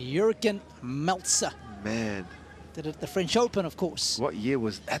 Jurgen Meltzer. Man. Did it at the French Open, of course. What year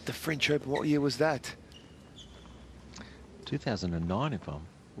was at the French Open? What year was that? 2009, if I'm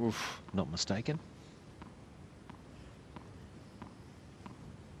not mistaken.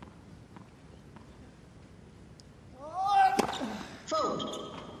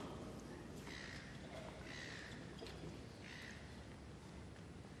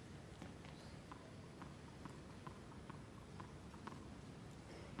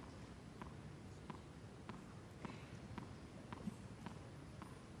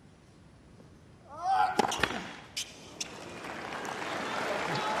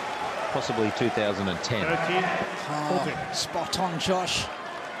 Possibly 2010. 13, 14. Spot on, Josh.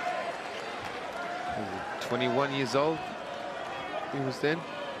 21 years old. He was then.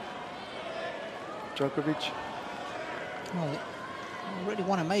 Djokovic. Well, he already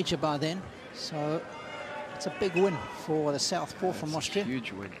won a major by then, so it's a big win for the Southpaw from Austria.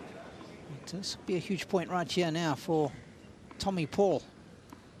 Huge win. This will be a huge point right here now for Tommy Paul.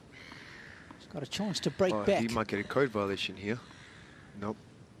 He's got a chance to break back. He might get a code violation here. Nope.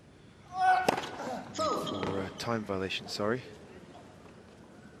 For a time violation, sorry.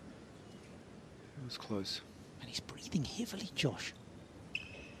 It was close. And he's breathing heavily, Josh.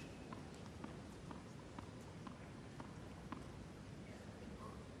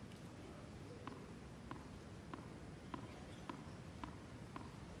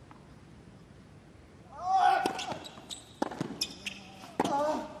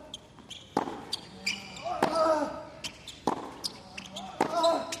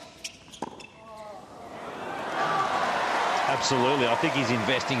 Absolutely. I think he's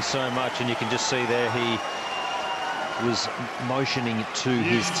investing so much, and you can just see there he was motioning to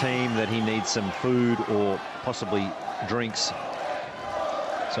his team that he needs some food or possibly drinks.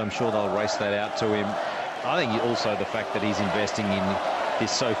 So I'm sure they'll race that out to him. I think also the fact that he's investing in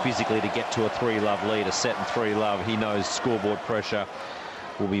this so physically to get to a 3-love lead, a set and 3-love. He knows scoreboard pressure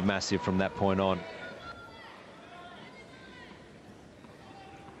will be massive from that point on.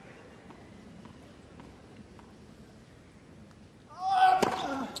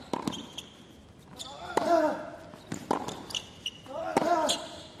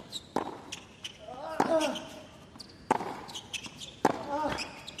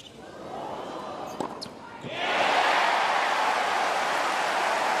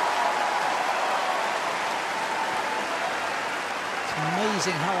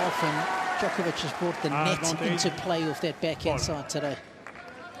 Amazing how often Djokovic has brought the net into play off that backhand side today.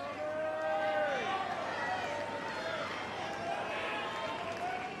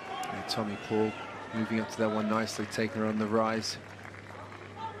 And Tommy Paul moving up to that one nicely, taking her on the rise.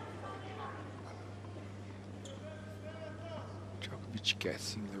 Djokovic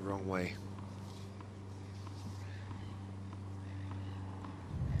guessing the wrong way.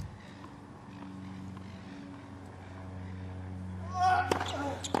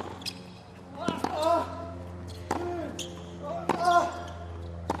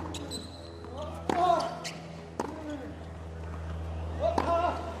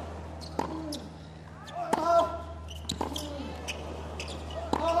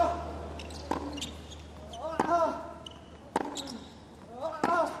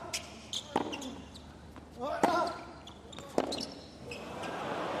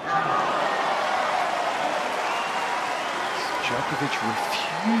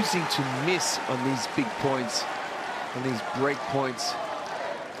 Refusing to miss on these big points, on these break points.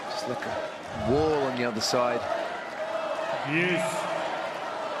 Just like a wall on the other side. Yes.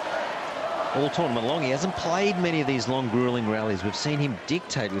 All tournament long, he hasn't played many of these long, grueling rallies. We've seen him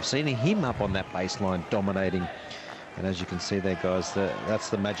dictate. We've seen him up on that baseline, dominating. And as you can see there, guys, that's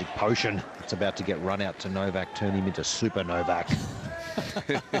the magic potion. It's about to get run out to Novak, turn him into Super Novak.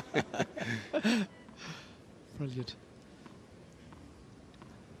 Brilliant.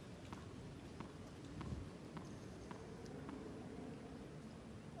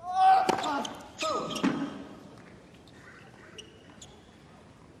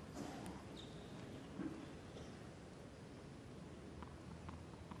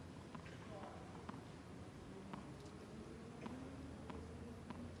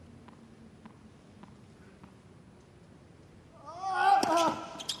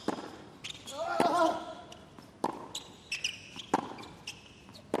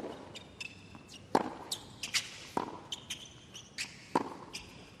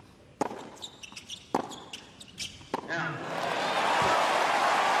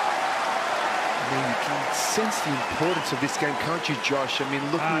 Sense the importance of this game, can't you, Josh? I mean,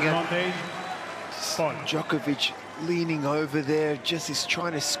 looking at Djokovic leaning over there, just is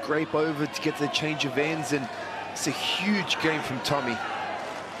trying to scrape over to get the change of ends, and it's a huge game from Tommy.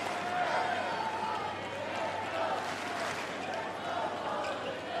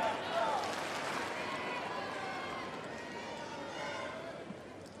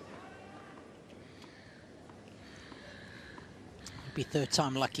 Be third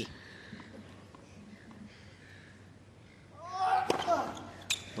time lucky.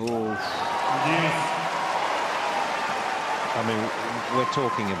 Oh. Yes. I mean, we're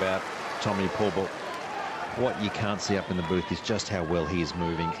talking about Tommy Paul, but what you can't see up in the booth is just how well he is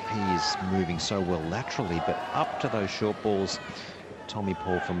moving. He is moving so well laterally, but up to those short balls, Tommy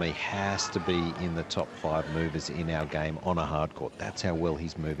Paul, for me, has to be in the top 5 movers in our game on a hard court. That's how well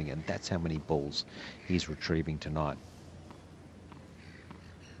he's moving, and that's how many balls he's retrieving tonight.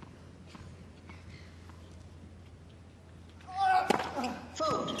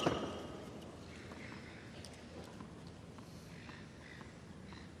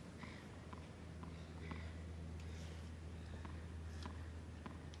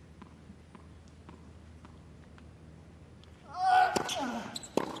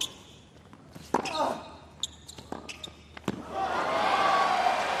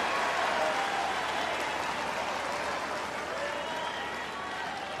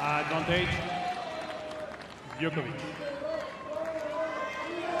 Advantage, Djokovic.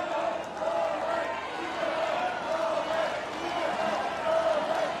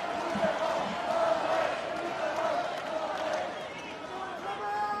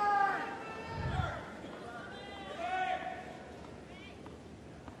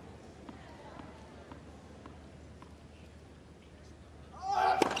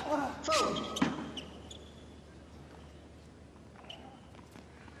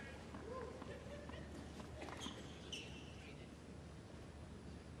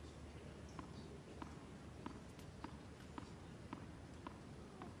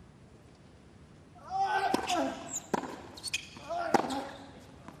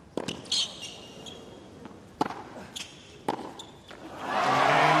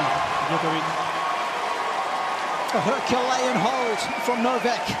 A Herculean hold from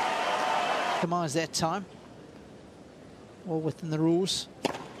Novak. Compromise that time. All within the rules.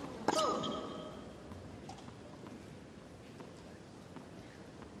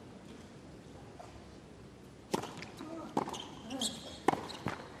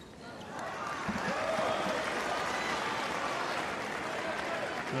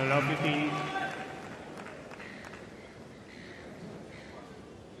 Love 15.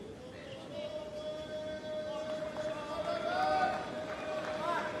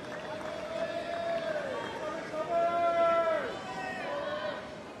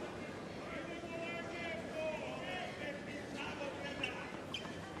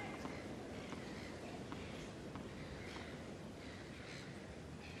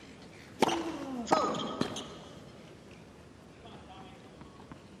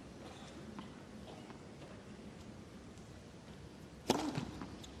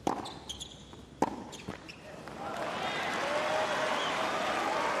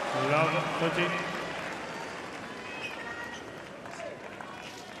 Love 13.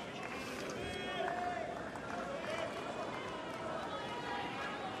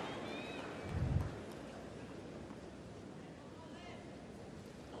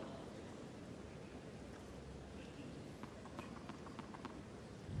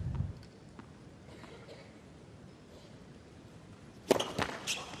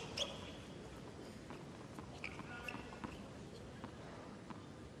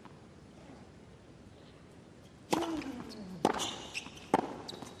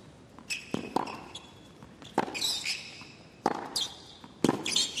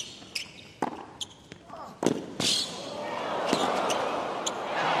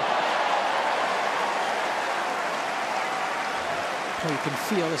 You can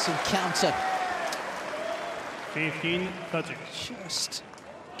feel this encounter 15-13. just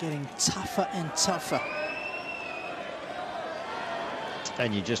getting tougher and tougher.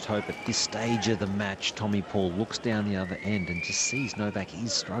 And you just hope at this stage of the match, Tommy Paul looks down the other end and just sees Novak,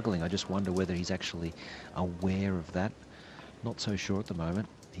 he's struggling. I just wonder whether he's actually aware of that. Not so sure at the moment.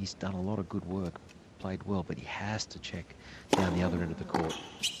 He's done a lot of good work, played well, but he has to check down the other end of the court.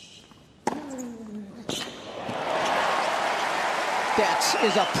 That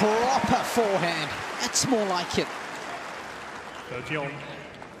is a proper forehand. That's more like it. 30-all.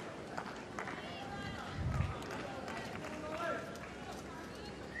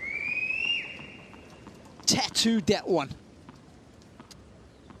 Tattooed that one.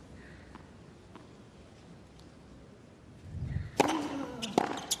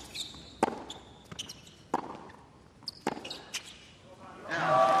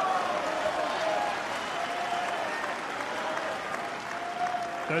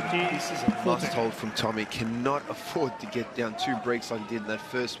 This is a must hold from Tommy. Cannot afford to get down 2 breaks like he did in that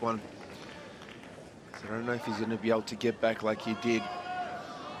first one. So I don't know if he's going to be able to get back like he did.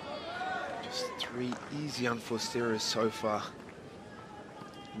 Just 3 easy unforced errors so far.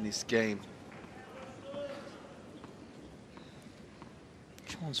 in this game.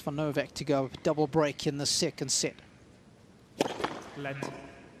 Chance for Novak to go double break in the second set. Let.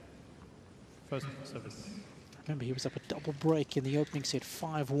 First service. Remember, he was up a double break in the opening set,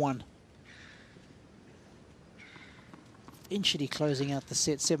 5-1. Inchity closing out the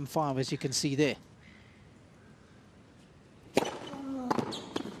set, 7-5, as you can see there.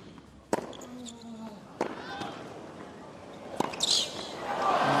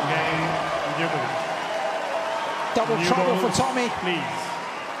 Double New trouble balls, for Tommy. Please.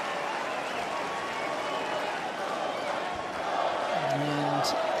 And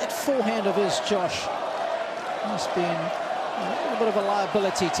that forehand of his, Josh, has been a little bit of a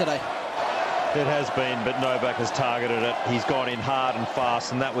liability today. It has been, but Novak has targeted it. He's gone in hard and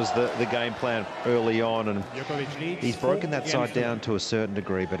fast, and that was the game plan early on. And he's broken that side down to a certain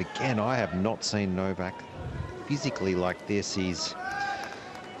degree. But again, I have not seen Novak physically like this. He's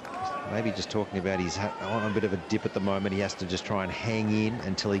maybe just talking about he's on a bit of a dip at the moment. He has to just try and hang in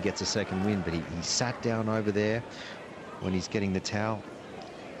until he gets a second win. But he sat down over there when he's getting the towel.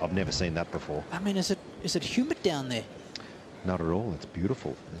 I've never seen that before. I mean, is it humid down there? Not at all. It's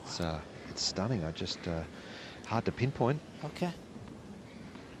beautiful. It's stunning. I just hard to pinpoint. Okay.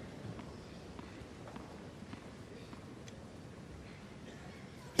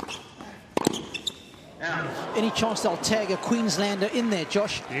 Any chance they'll tag a Queenslander in there,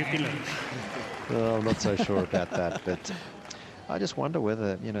 Josh? Well, I'm not so sure about that, but I just wonder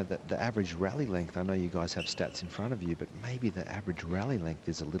whether, you know, the average rally length, I know you guys have stats in front of you, but maybe the average rally length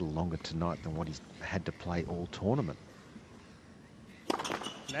is a little longer tonight than what he's had to play all tournament.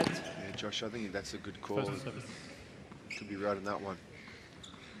 Yeah, Josh, I think that's a good call. Could be right in that one.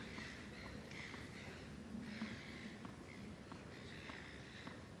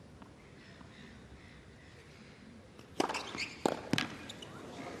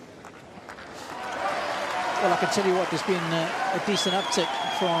 Well, I can tell you what, there's been a decent uptick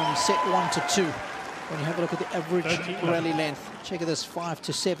from set 1 to 2. When you have a look at the average rally length, check out this 5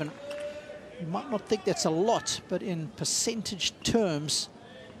 to 7. You might not think that's a lot, but in percentage terms,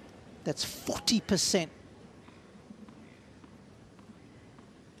 that's 40%.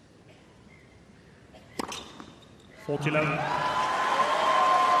 Your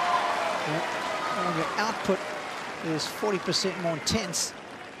output is 40% more intense,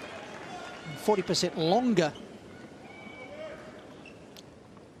 40% longer.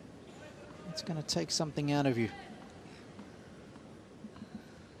 It's going to take something out of you.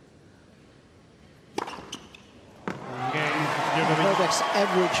 Novak's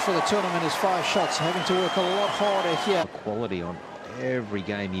average for the tournament is 5 shots, having to work a lot harder here. Quality on every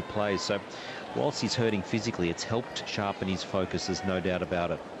game he plays, so whilst he's hurting physically, it's helped sharpen his focus, there's no doubt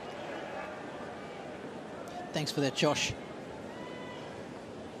about it. Thanks for that, Josh.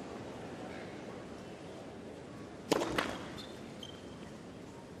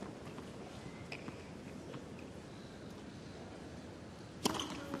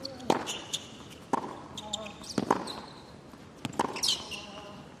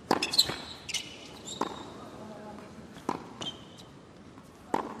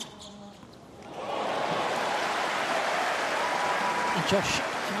 Josh,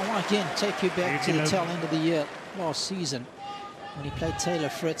 I want to again take you back to the tail end of the year last season when he played Taylor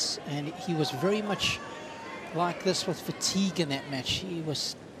Fritz, and he was very much like this with fatigue in that match. He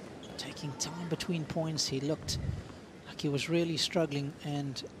was taking time between points. He looked like he was really struggling,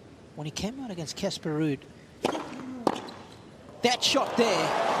 and when he came out against Casper Ruud, that shot there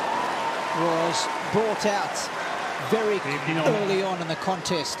was brought out very early on in the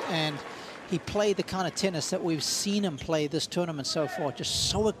contest, and he played the kind of tennis that we've seen him play this tournament so far. Just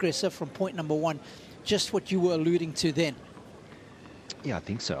so aggressive from point number 1. Just what you were alluding to then. Yeah, I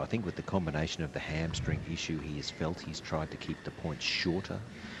think so. I think with the combination of the hamstring issue he has felt, he's tried to keep the points shorter.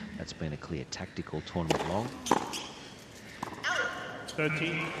 That's been a clear tactical tournament long.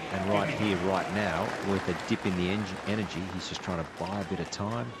 13. And right here, right now, with a dip in the energy, he's just trying to buy a bit of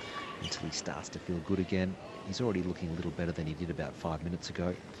time until he starts to feel good again. He's already looking a little better than he did about 5 minutes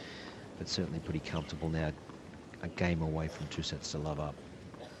ago, but certainly pretty comfortable now, a game away from 2 sets to love up.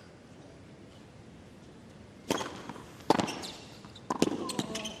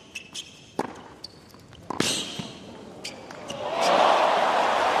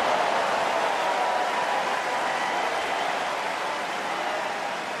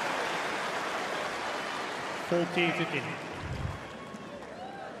 $30-15.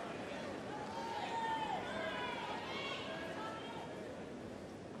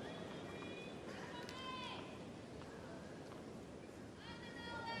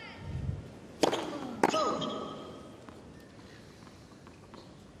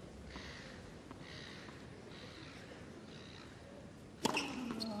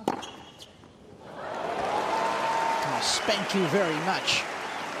 Thank you very much.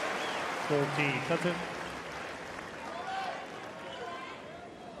 40-13.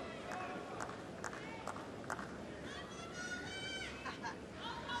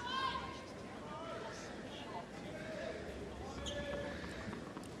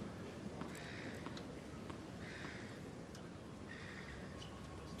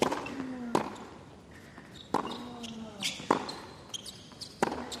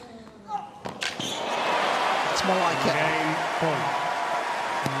 More like it. Game point.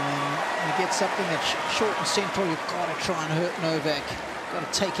 And you get something that's short and central, you've got to try and hurt Novak.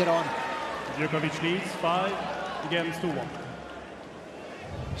 Got to take it on. Djokovic leads 5 against 1.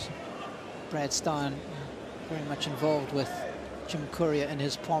 Brad Stein very much involved with Jim Courier in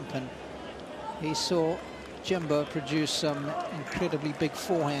his pomp, and he saw Jimbo produce some incredibly big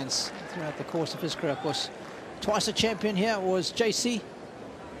forehands throughout the course of his career. Of course, twice a champion here was JC.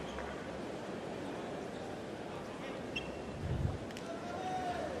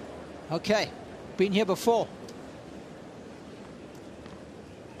 Okay, been here before.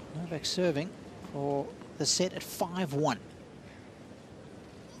 Novak serving for the set at 5-1.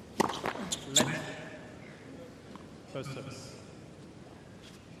 Let. First service.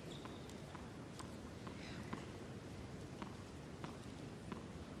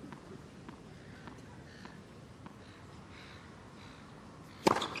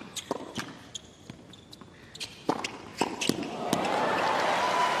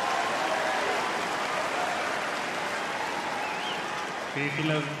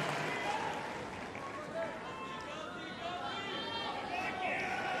 Love.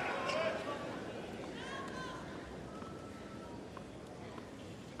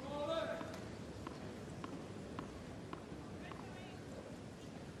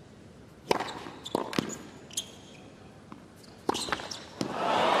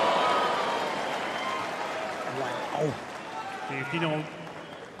 Wow. Semifinal.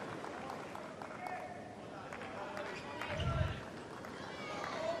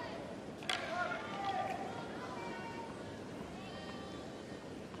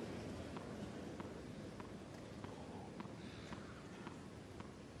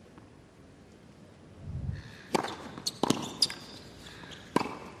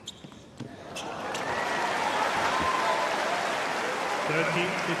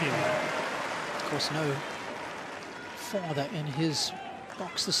 Of course, no father in his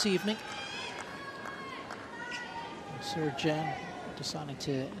box this evening. Sir Jan deciding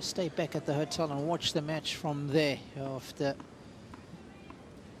to stay back at the hotel and watch the match from there after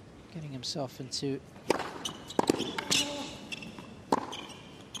getting himself into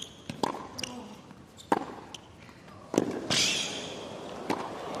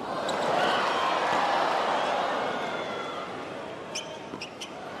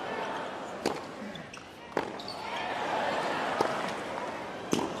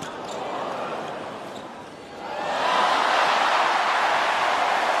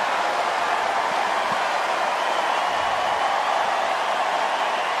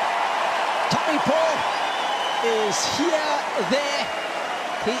there.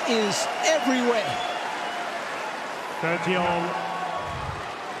 He is everywhere. 30-all.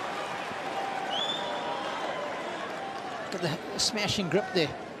 Look at the smashing grip there.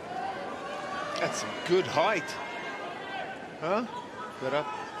 That's some good height. Huh? But up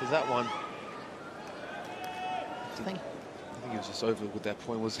is that one. I think he was just over with that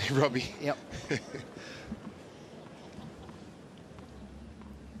point, wasn't he, Robbie? Yep.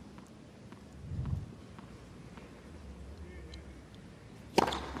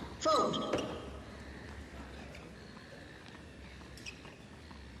 Fold.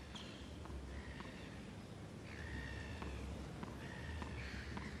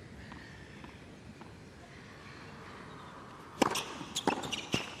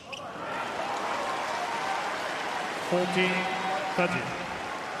 $14-30.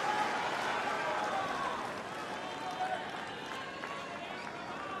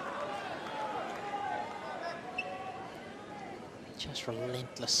 Just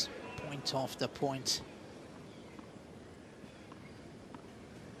relentless, point after point.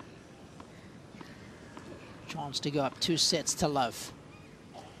 Chance to go up 2 sets to love.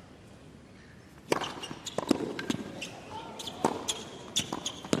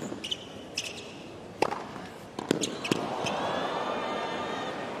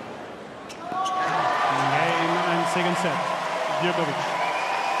 Second set, Djokovic.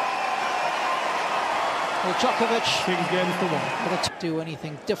 Well, Djokovic against the wall. not to do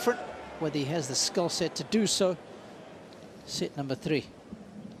anything different, whether he has the skill set to do so. Set number 3.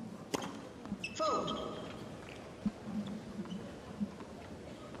 Fold.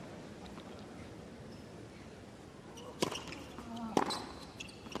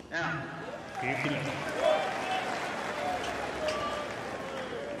 Out. 15-11.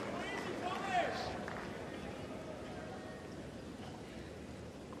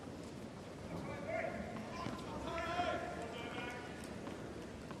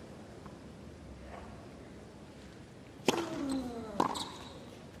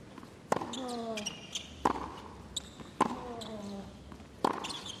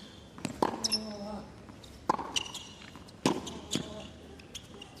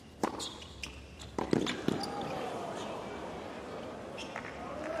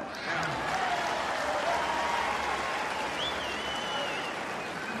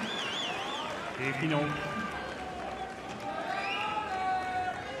 Final.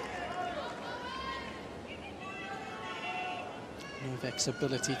 Novak's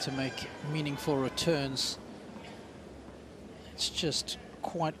ability to make meaningful returns, it's just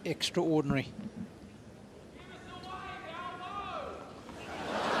quite extraordinary.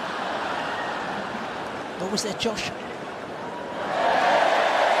 What was that, Josh?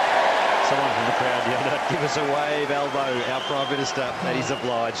 Someone from the crowd yelled out, "Give us a wave, elbow," our Prime Minister, and he's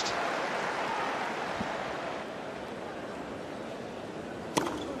obliged.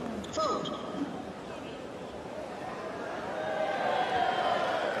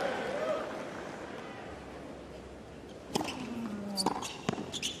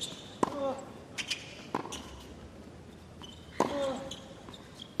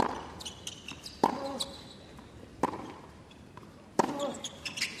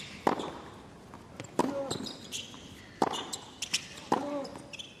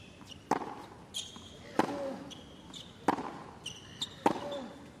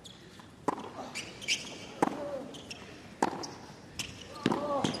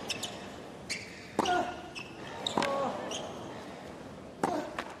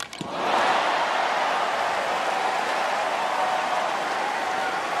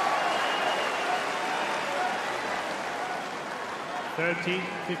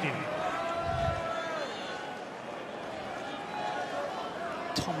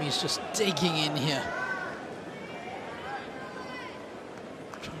 Tommy's just digging in here.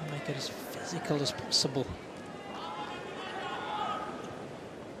 Trying to make it as physical as possible.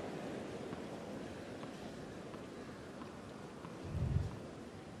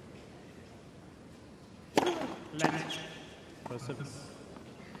 Left. First service.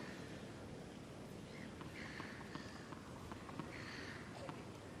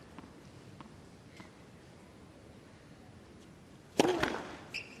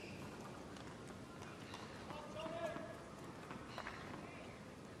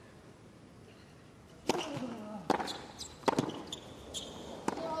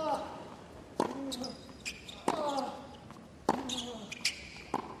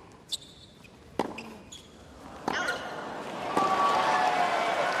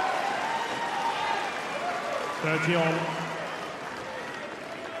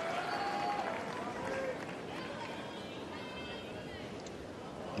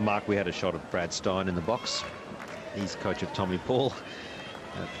 Mark, we had a shot of Brad Stein in the box. He's coach of Tommy Paul.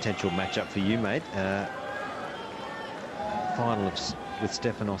 A potential matchup for you, mate. Final with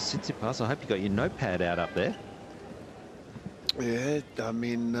Stefanos Tsitsipas. I hope you got your notepad out up there. Yeah, I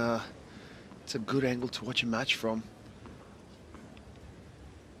mean, it's a good angle to watch a match from.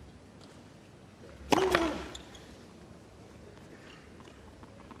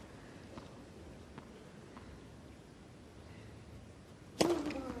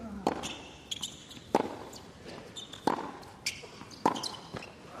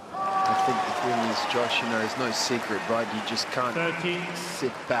 Josh, you know, there's no secret, right? You just can't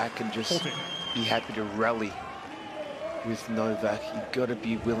sit back and just be happy to rally with Novak. You've got to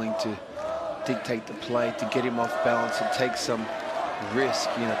be willing to dictate the play, to get him off balance and take some risk,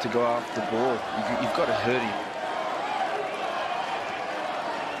 you know, to go after the ball. You've got to hurt him.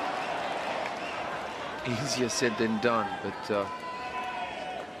 Easier said than done, but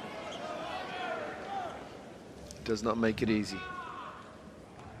it does not make it easy.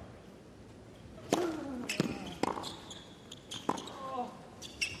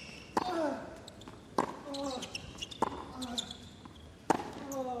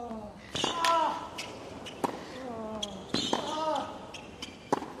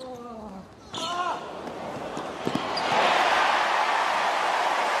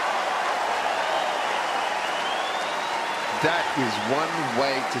 That is one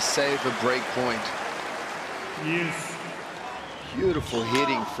way to save a break point. Yes. Beautiful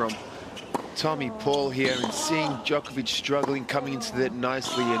hitting from Tommy Paul here, and seeing Djokovic struggling, coming into that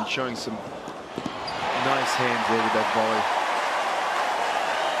nicely and showing some nice hands there with that volley.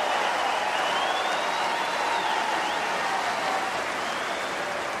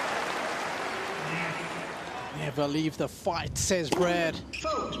 Never leave the fight, says Brad.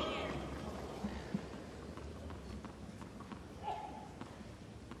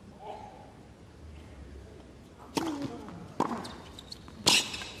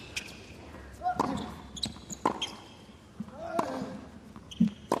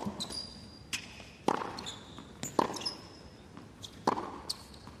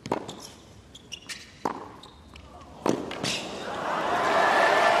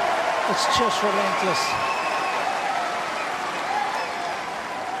 It's just relentless.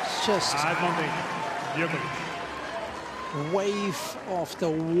 It's just wave after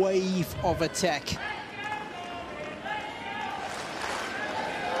wave of attack.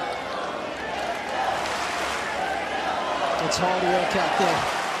 It's hard work out there.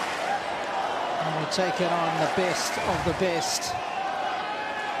 And we take it on the best of the best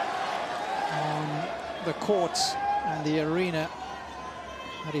on the courts and the arena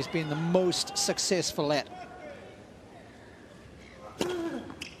that he's been the most successful at.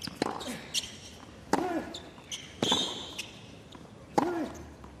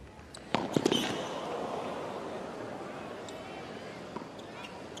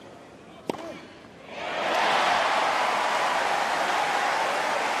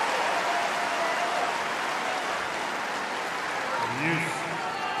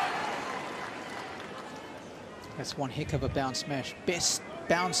 That's one heck of a bounce smash. Best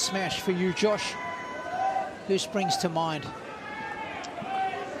bounce smash for you, Josh. Who springs to mind?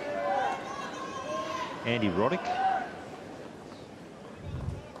 Andy Roddick.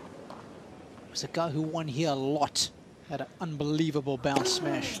 Was a guy who won here a lot. Had an unbelievable bounce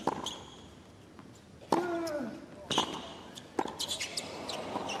smash.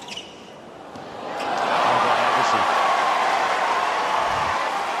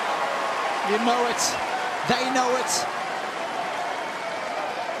 You know it. They know it.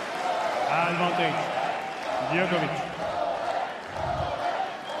 Advantage, Djokovic.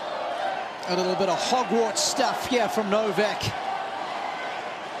 A little bit of Hogwarts stuff here from Novak.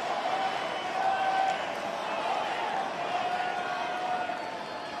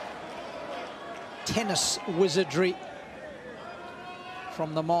 Tennis wizardry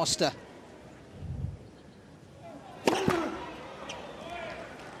from the master.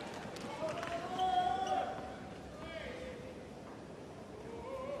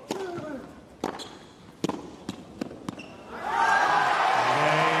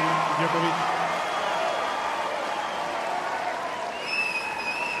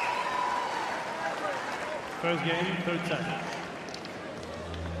 First game, third set.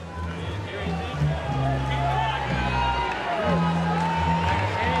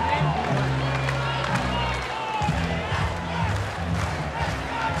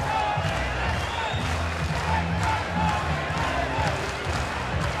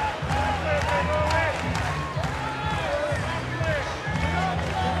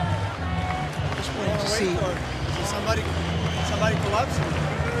 Just waiting to see. Somebody collapse?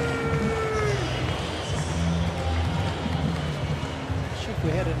 We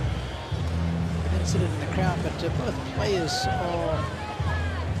had an incident in the crowd, but both players are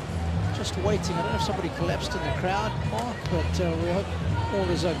just waiting. I don't know if somebody collapsed in the crowd, Mark, but we hope all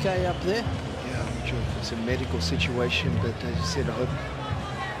is okay up there. Yeah, I'm not sure if it's a medical situation, but as you said, I hope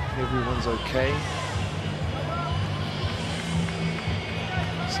everyone's okay.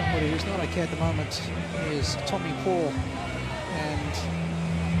 Somebody who's not okay at the moment is Tommy Paul, and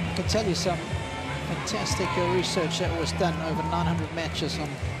I can tell you some fantastic research that was done over 900 matches on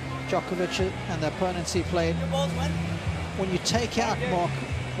Djokovic and the opponents he played. When you take out, Mark,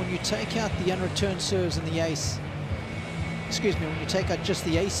 when you take out the unreturned serves and the ace, excuse me, when you take out just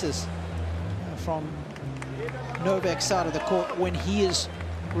the aces from Novak's side of the court, when he is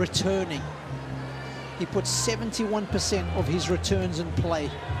returning, he puts 71% of his returns in play.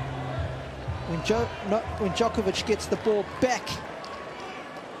 When Djokovic gets the ball back,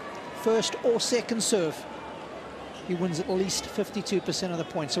 first or second serve, he wins at least 52% of the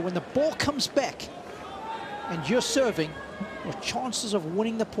points. So when the ball comes back and you're serving, your chances of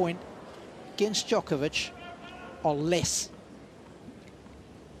winning the point against Djokovic are less.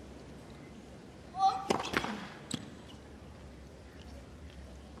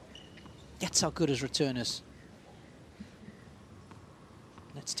 That's how good his return is.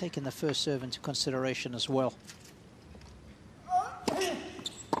 That's taken the first serve into consideration as well.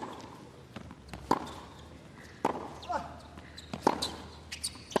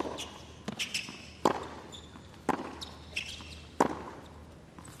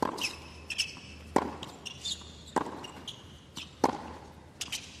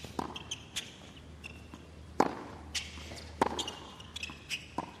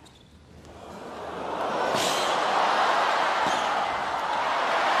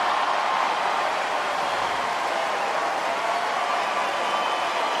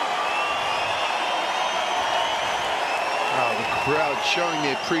 showing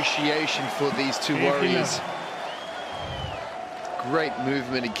the appreciation for these two warriors. Great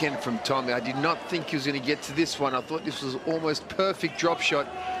movement again from Tommy. I did not think he was going to get to this one. I thought this was almost perfect drop shot.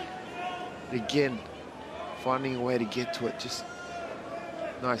 But again, finding a way to get to it. Just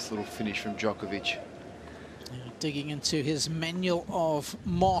nice little finish from Djokovic. Digging into his manual of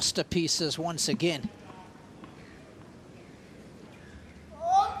masterpieces once again.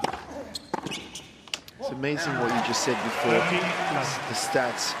 It's amazing what you just said before. The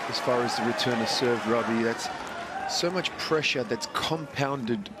stats as far as the return of serve, Robbie. That's so much pressure that's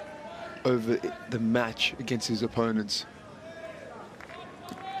compounded over the match against his opponents.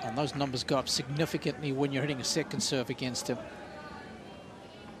 And those numbers go up significantly when you're hitting a second serve against him.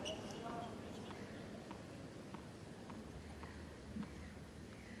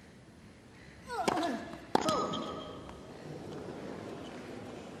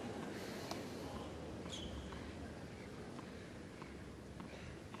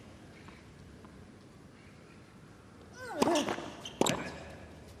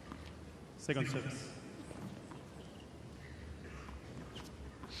 Second service.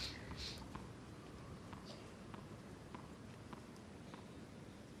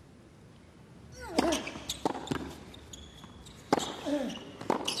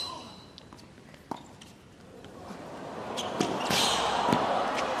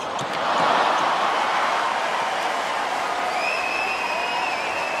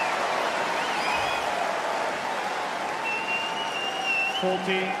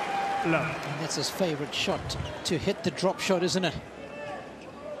 And that's his favorite shot, to hit the drop shot, isn't it?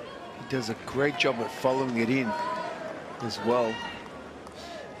 He does a great job of following it in as well. You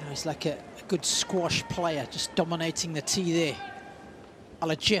know, he's like a good squash player, just dominating the tee there. A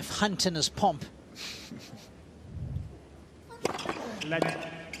la Jeff Hunt in his pomp.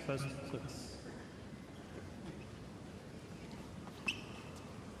 First service.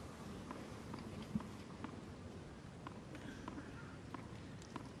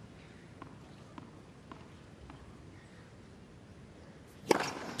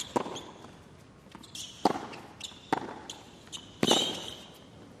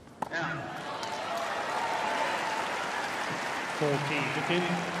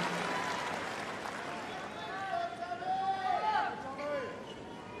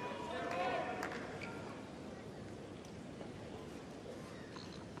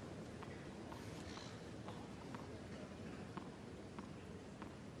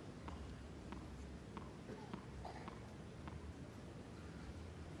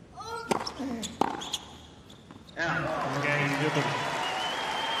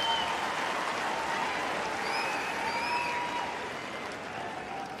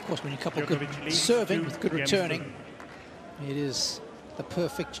 Of course, when you couple good serving with good returning, it is the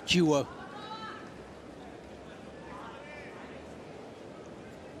perfect duo.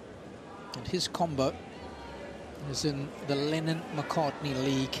 And his combo is in the Lennon-McCartney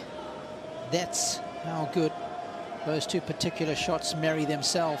League. That's how good those two particular shots marry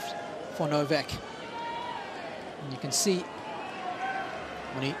themselves for Novak. And you can see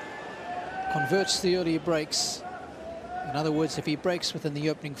when he converts the earlier breaks, in other words, if he breaks within the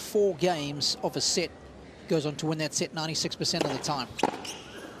opening 4 games of a set, goes on to win that set 96% of the time.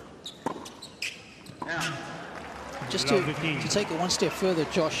 Just to take it one step further,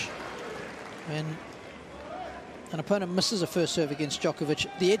 Josh, when an opponent misses a first serve against Djokovic,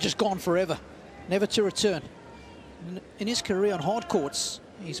 the edge is gone forever, never to return. In his career on hard courts,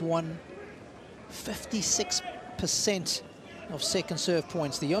 he's won 56% of second serve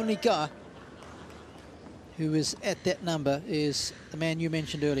points. The only guy who is at that number is the man you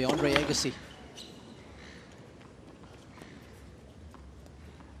mentioned earlier, Andre Agassi.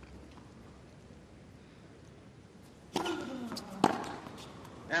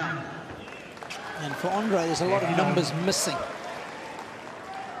 And for Andre, there's a lot of numbers missing.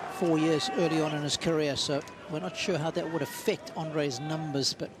 4 years early on in his career, so we're not sure how that would affect Andre's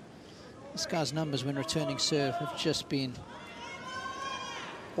numbers, but this guy's numbers when returning serve have just been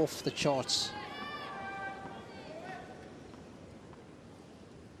off the charts.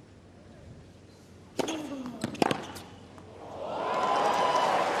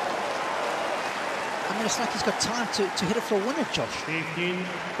 It's like he's got time to hit it for a winner, Josh.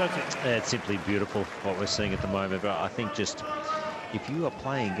 15-30. It's simply beautiful what we're seeing at the moment. But I think just if you are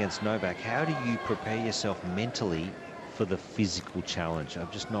playing against Novak, how do you prepare yourself mentally for the physical challenge?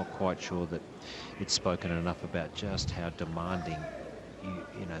 I'm just not quite sure that it's spoken enough about just how demanding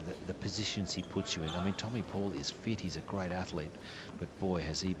you know the positions he puts you in. I mean, Tommy Paul is fit, he's a great athlete, but boy,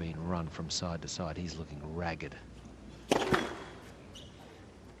 has he been run from side to side. He's looking ragged.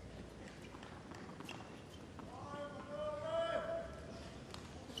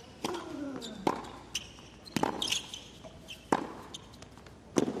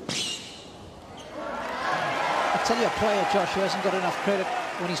 really a player, Josh, who hasn't got enough credit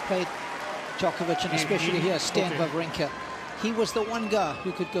when he's played Djokovic, and especially here, Stan Wawrinka. He was the one guy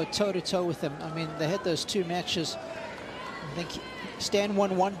who could go toe-to-toe with him. I mean, they had those 2 matches. I think Stan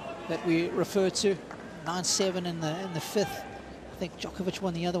won one that we referred to, 9-7 in the 5th. I think Djokovic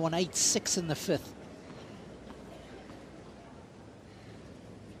won the other one, 8-6 in the 5th.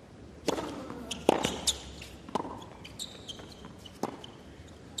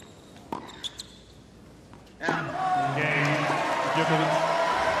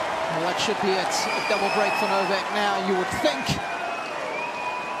 Well, that should be it. A double break for Novak now, you would think.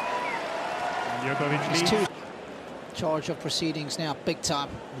 He's 2. Charge of proceedings now, big time.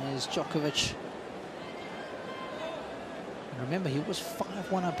 There's Djokovic. And remember, he was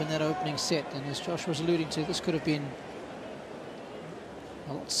 5-1 up in that opening set, and as Josh was alluding to, this could have been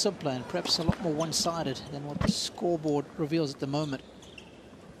a lot simpler and perhaps a lot more one-sided than what the scoreboard reveals at the moment.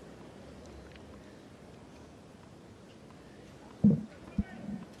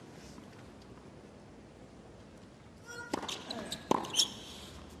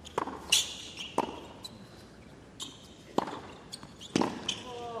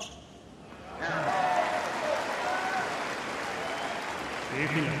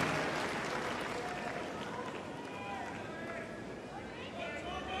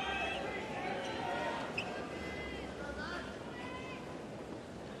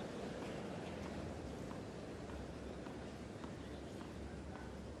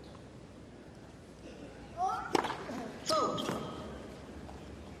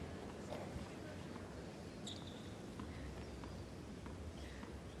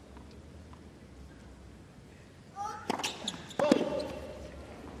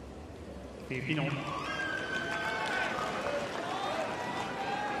 Semifinal.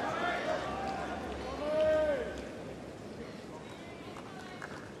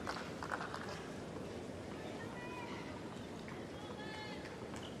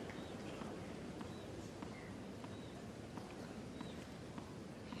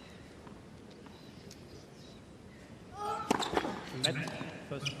 Net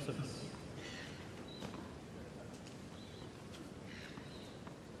first service.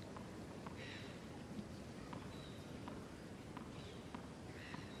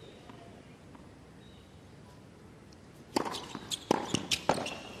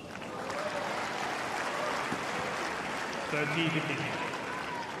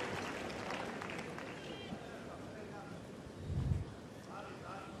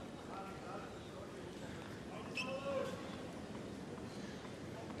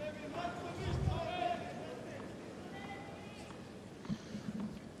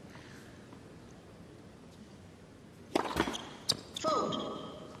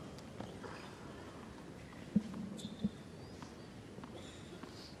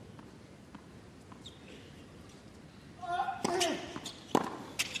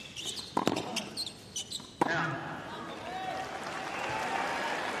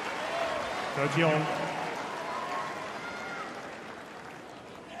 Dion.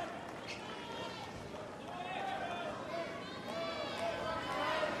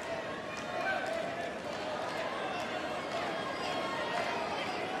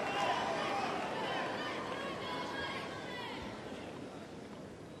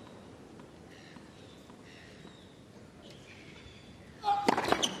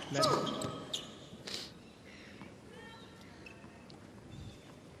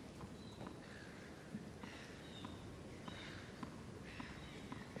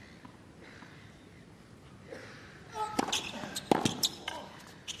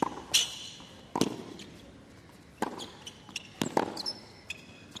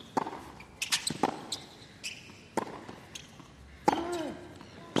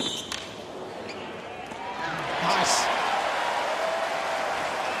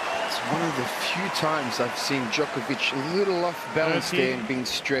 One of the few times I've seen Djokovic a little off balance there and being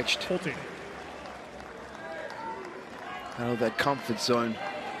stretched. 14. Out of that comfort zone.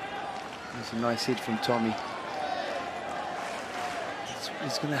 That's a nice hit from Tommy. That's what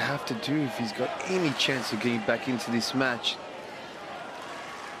he's going to have to do if he's got any chance of getting back into this match.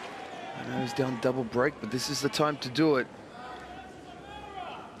 I know he's down double break, but this is the time to do it.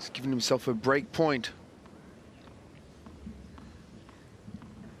 He's giving himself a break point.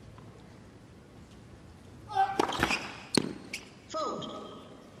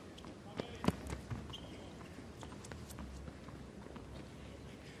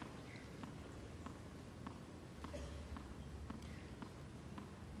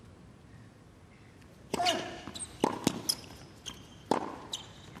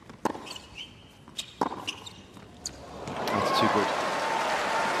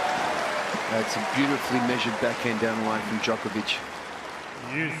 It's a beautifully measured backhand down the line from Djokovic.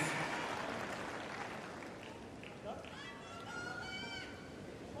 Yes.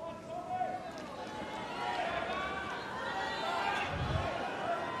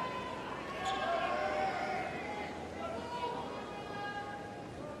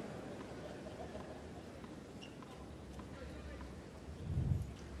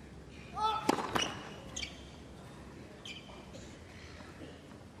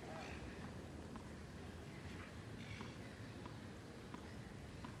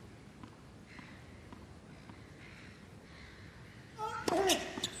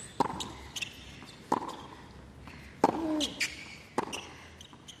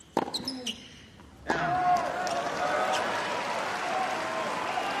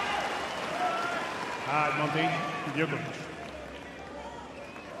 Advantage, Djokovic.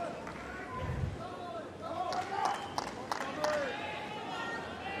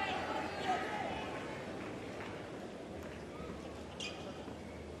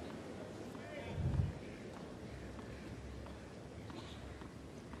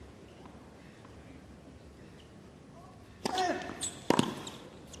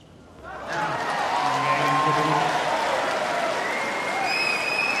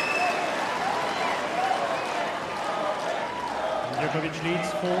 Djokovic leads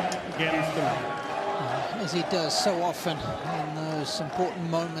 4 games to 1. As he does so often in those important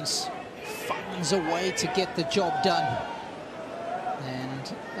moments, finds a way to get the job done.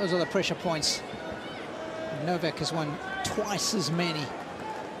 And those are the pressure points. Novak has won twice as many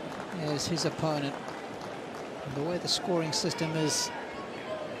as his opponent. And the way the scoring system is,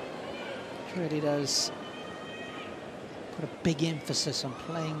 it really does put a big emphasis on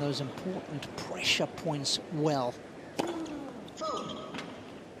playing those important pressure points well.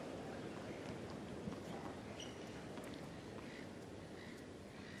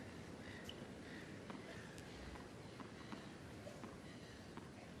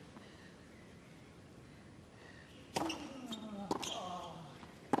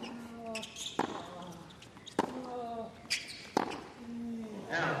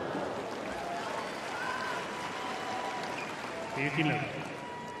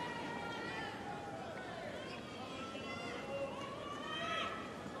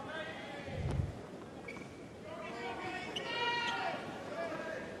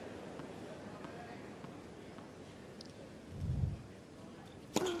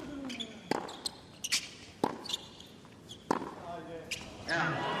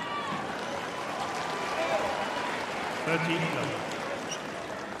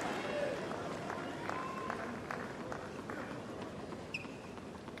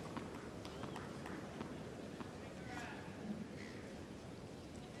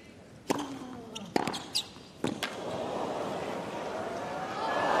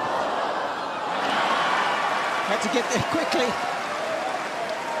 Had to get there quickly.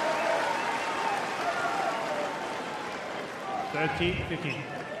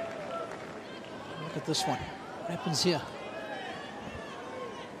 Look at this one. What happens here?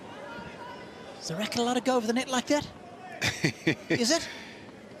 Is the racket allowed to go over the net like that? Is it?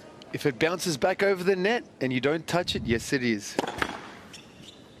 If it bounces back over the net and you don't touch it, yes, it is. As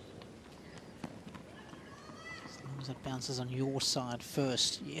long as it bounces on your side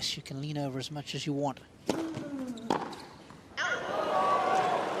first, yes, you can lean over as much as you want.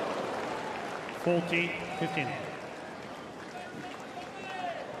 14-15.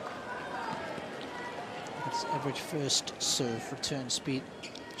 That's average first serve return speed.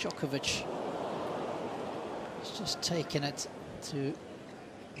 Djokovic has just taken it to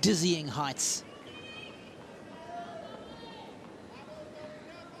dizzying heights.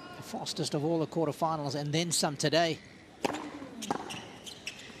 The fastest of all the quarterfinals, and then some today.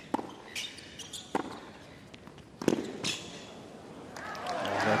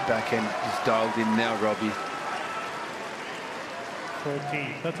 That backhand is dialed in now, Robbie.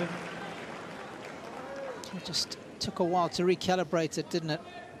 14-13. It just took a while to recalibrate it, didn't it?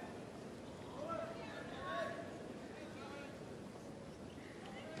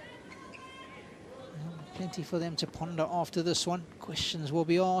 Well, plenty for them to ponder after this one. Questions will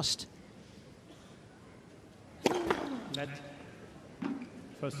be asked. Net.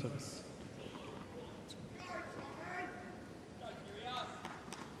 First service.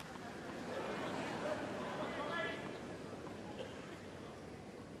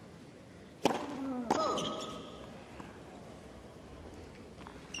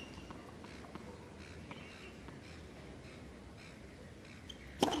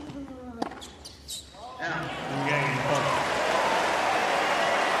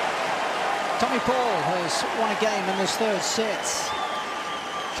 Tommy Paul has won a game in this third set.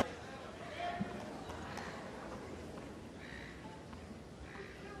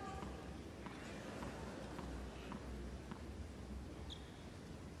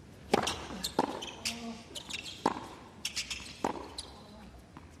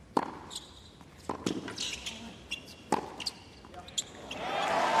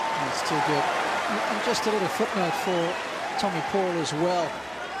 good. And just a little footnote for Tommy Paul as well.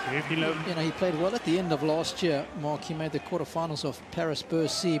 If you know. You know, he played well at the end of last year, Mark. He made the quarterfinals of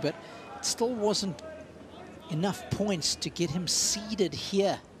Paris-Bercy, but it still wasn't enough points to get him seeded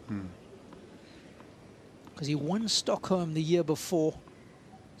here. Because he won Stockholm the year before,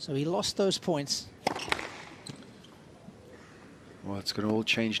 so he lost those points. Well, it's going to all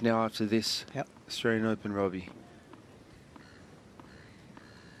change now after this Yep. Australian Open, Robbie.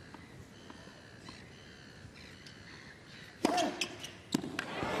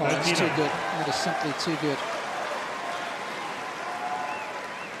 Oh, that's too good. That is simply too good.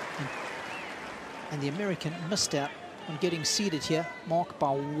 And the American missed out on getting seeded here, Mark, by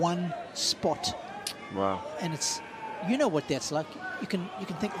 1 spot. Wow. And it's, you know what that's like. You can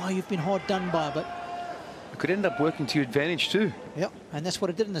think, oh, you've been hard done by, but It could end up working to your advantage too. yeah, and that's what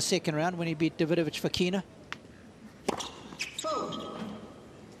it did in the second round when he beat Davidovich Fokina.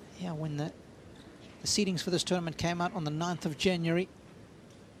 Yeah, when the seedings for this tournament came out on the 9th of January,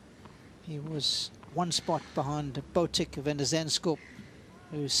 he was 1 spot behind Botic van der Zandskop,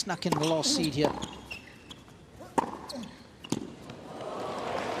 who snuck in the last seed here. But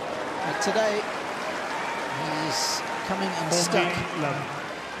today, he's coming unstuck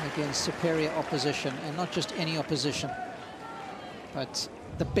against superior opposition, and not just any opposition, but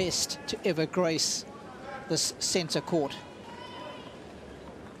the best to ever grace this centre court.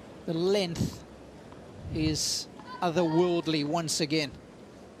 The length is otherworldly once again.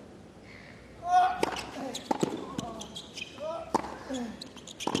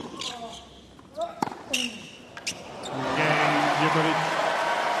 Djokovic,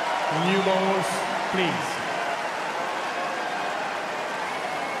 new balls, please.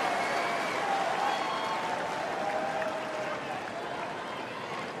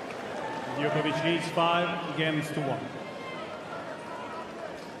 Djokovic leads 5 against 1.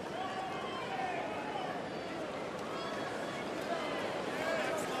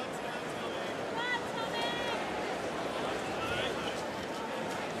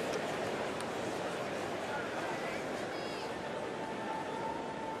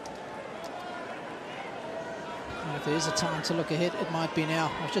 If there is a time to look ahead, it might be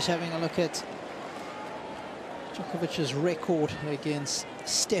now. I was just having a look at Djokovic's record against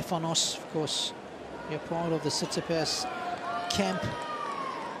Stefanos. Of course, you're part of the Tsitsipas camp.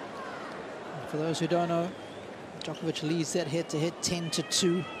 And for those who don't know, Djokovic leads that head-to-head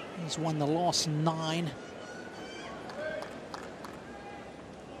 10-2. He's won the last 9.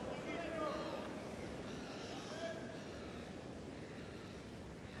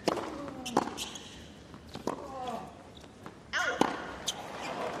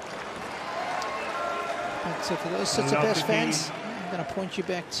 So for those Tsitsipas fans, I'm going to point you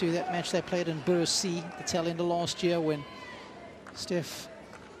back to that match they played in Bercy, the tail end of last year, when Steph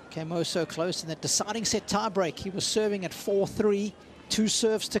came oh so close in that deciding set tiebreak. He was serving at 4-3, 2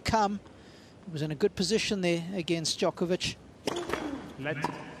 serves to come. He was in a good position there against Djokovic. And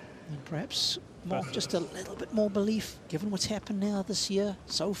perhaps, Mark, just a little bit more belief, given what's happened now this year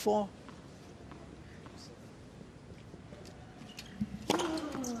so far.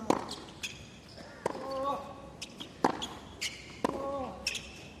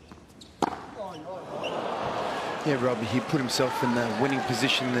 Yeah, Robbie, he put himself in the winning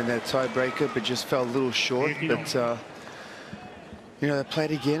position in that tiebreaker, but just fell a little short. But, you know, they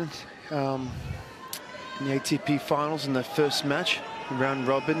played again in the ATP finals in the first match, round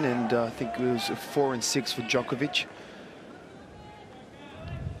robin, and I think it was a 4-6 for Djokovic.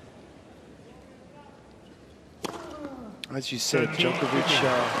 As you said, Djokovic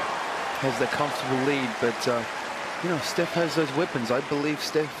has the comfortable lead, but, you know, Steph has those weapons. I believe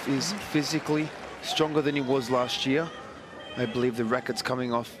Steph is physically stronger than he was last year. I believe the racket's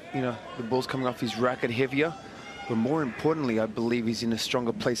coming off, you know, the ball's coming off his racket heavier. But more importantly, I believe he's in a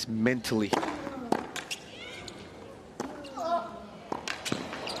stronger place mentally. That's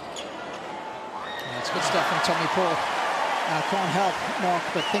good stuff from Tommy Paul. Can't help, Mark,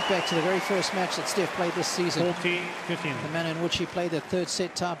 but think back to the very first match that Steph played this season. 14-15. The manner in which he played the 3rd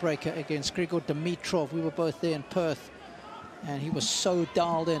set tiebreaker against Grigor Dimitrov. We were both there in Perth. And he was so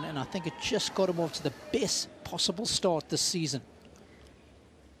dialed in, and I think it just got him off to the best possible start this season.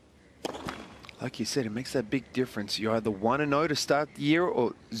 Like you said, it makes that big difference. You're either 1-0 to start the year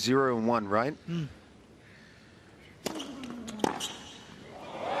or 0-1, right? And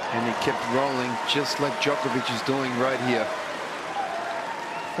he kept rolling just like Djokovic is doing right here.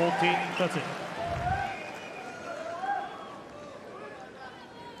 14-13.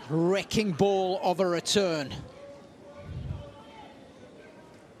 Wrecking ball of a return.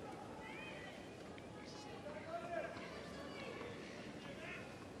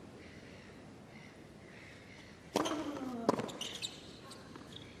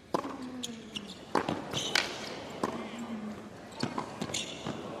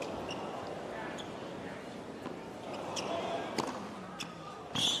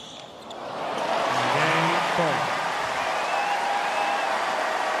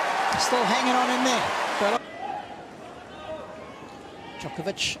 Still hanging on in there. But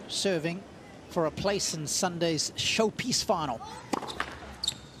Djokovic serving for a place in Sunday's showpiece final.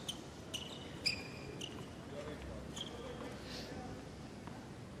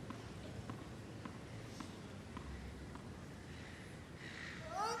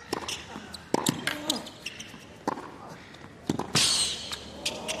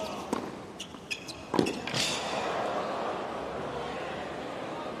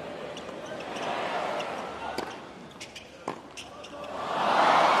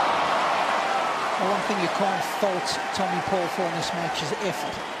 One thing you can't fault Tommy Paul for in this match is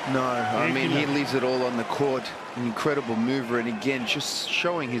effort. No, I mean, he leaves it all on the court. An incredible mover, and again, just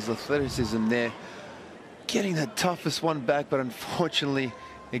showing his athleticism there. Getting that toughest one back, but unfortunately,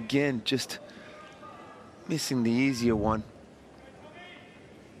 again, just missing the easier one.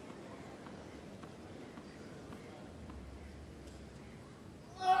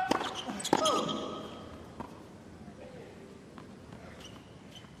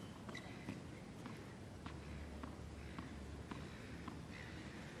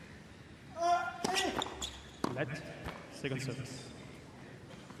 Second service.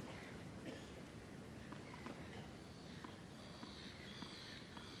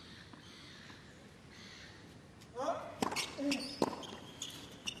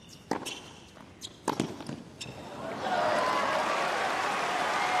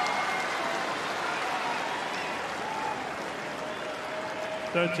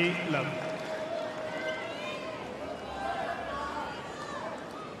 Love.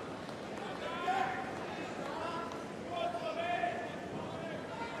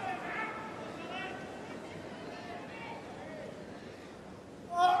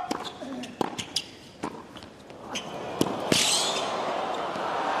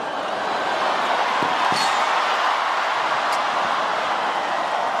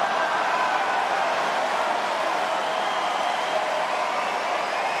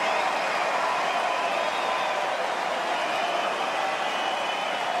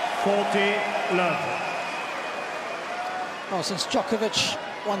 40 love. Well, since Djokovic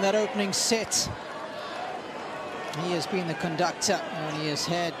won that opening set, he has been the conductor, and he has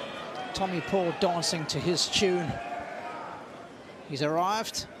had Tommy Paul dancing to his tune. He's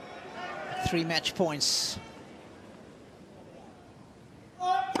arrived at 3 match points.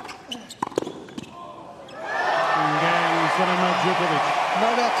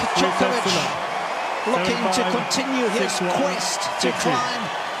 Novak Djokovic looking to continue his quest to climb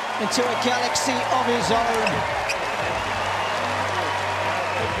into a galaxy of his own.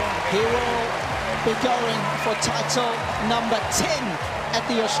 He will be going for title number 10 at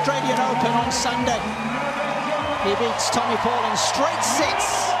the Australian Open on Sunday. He beats Tommy Paul in straight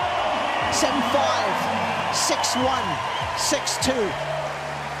sets, 7-5, 6-1, 6-2.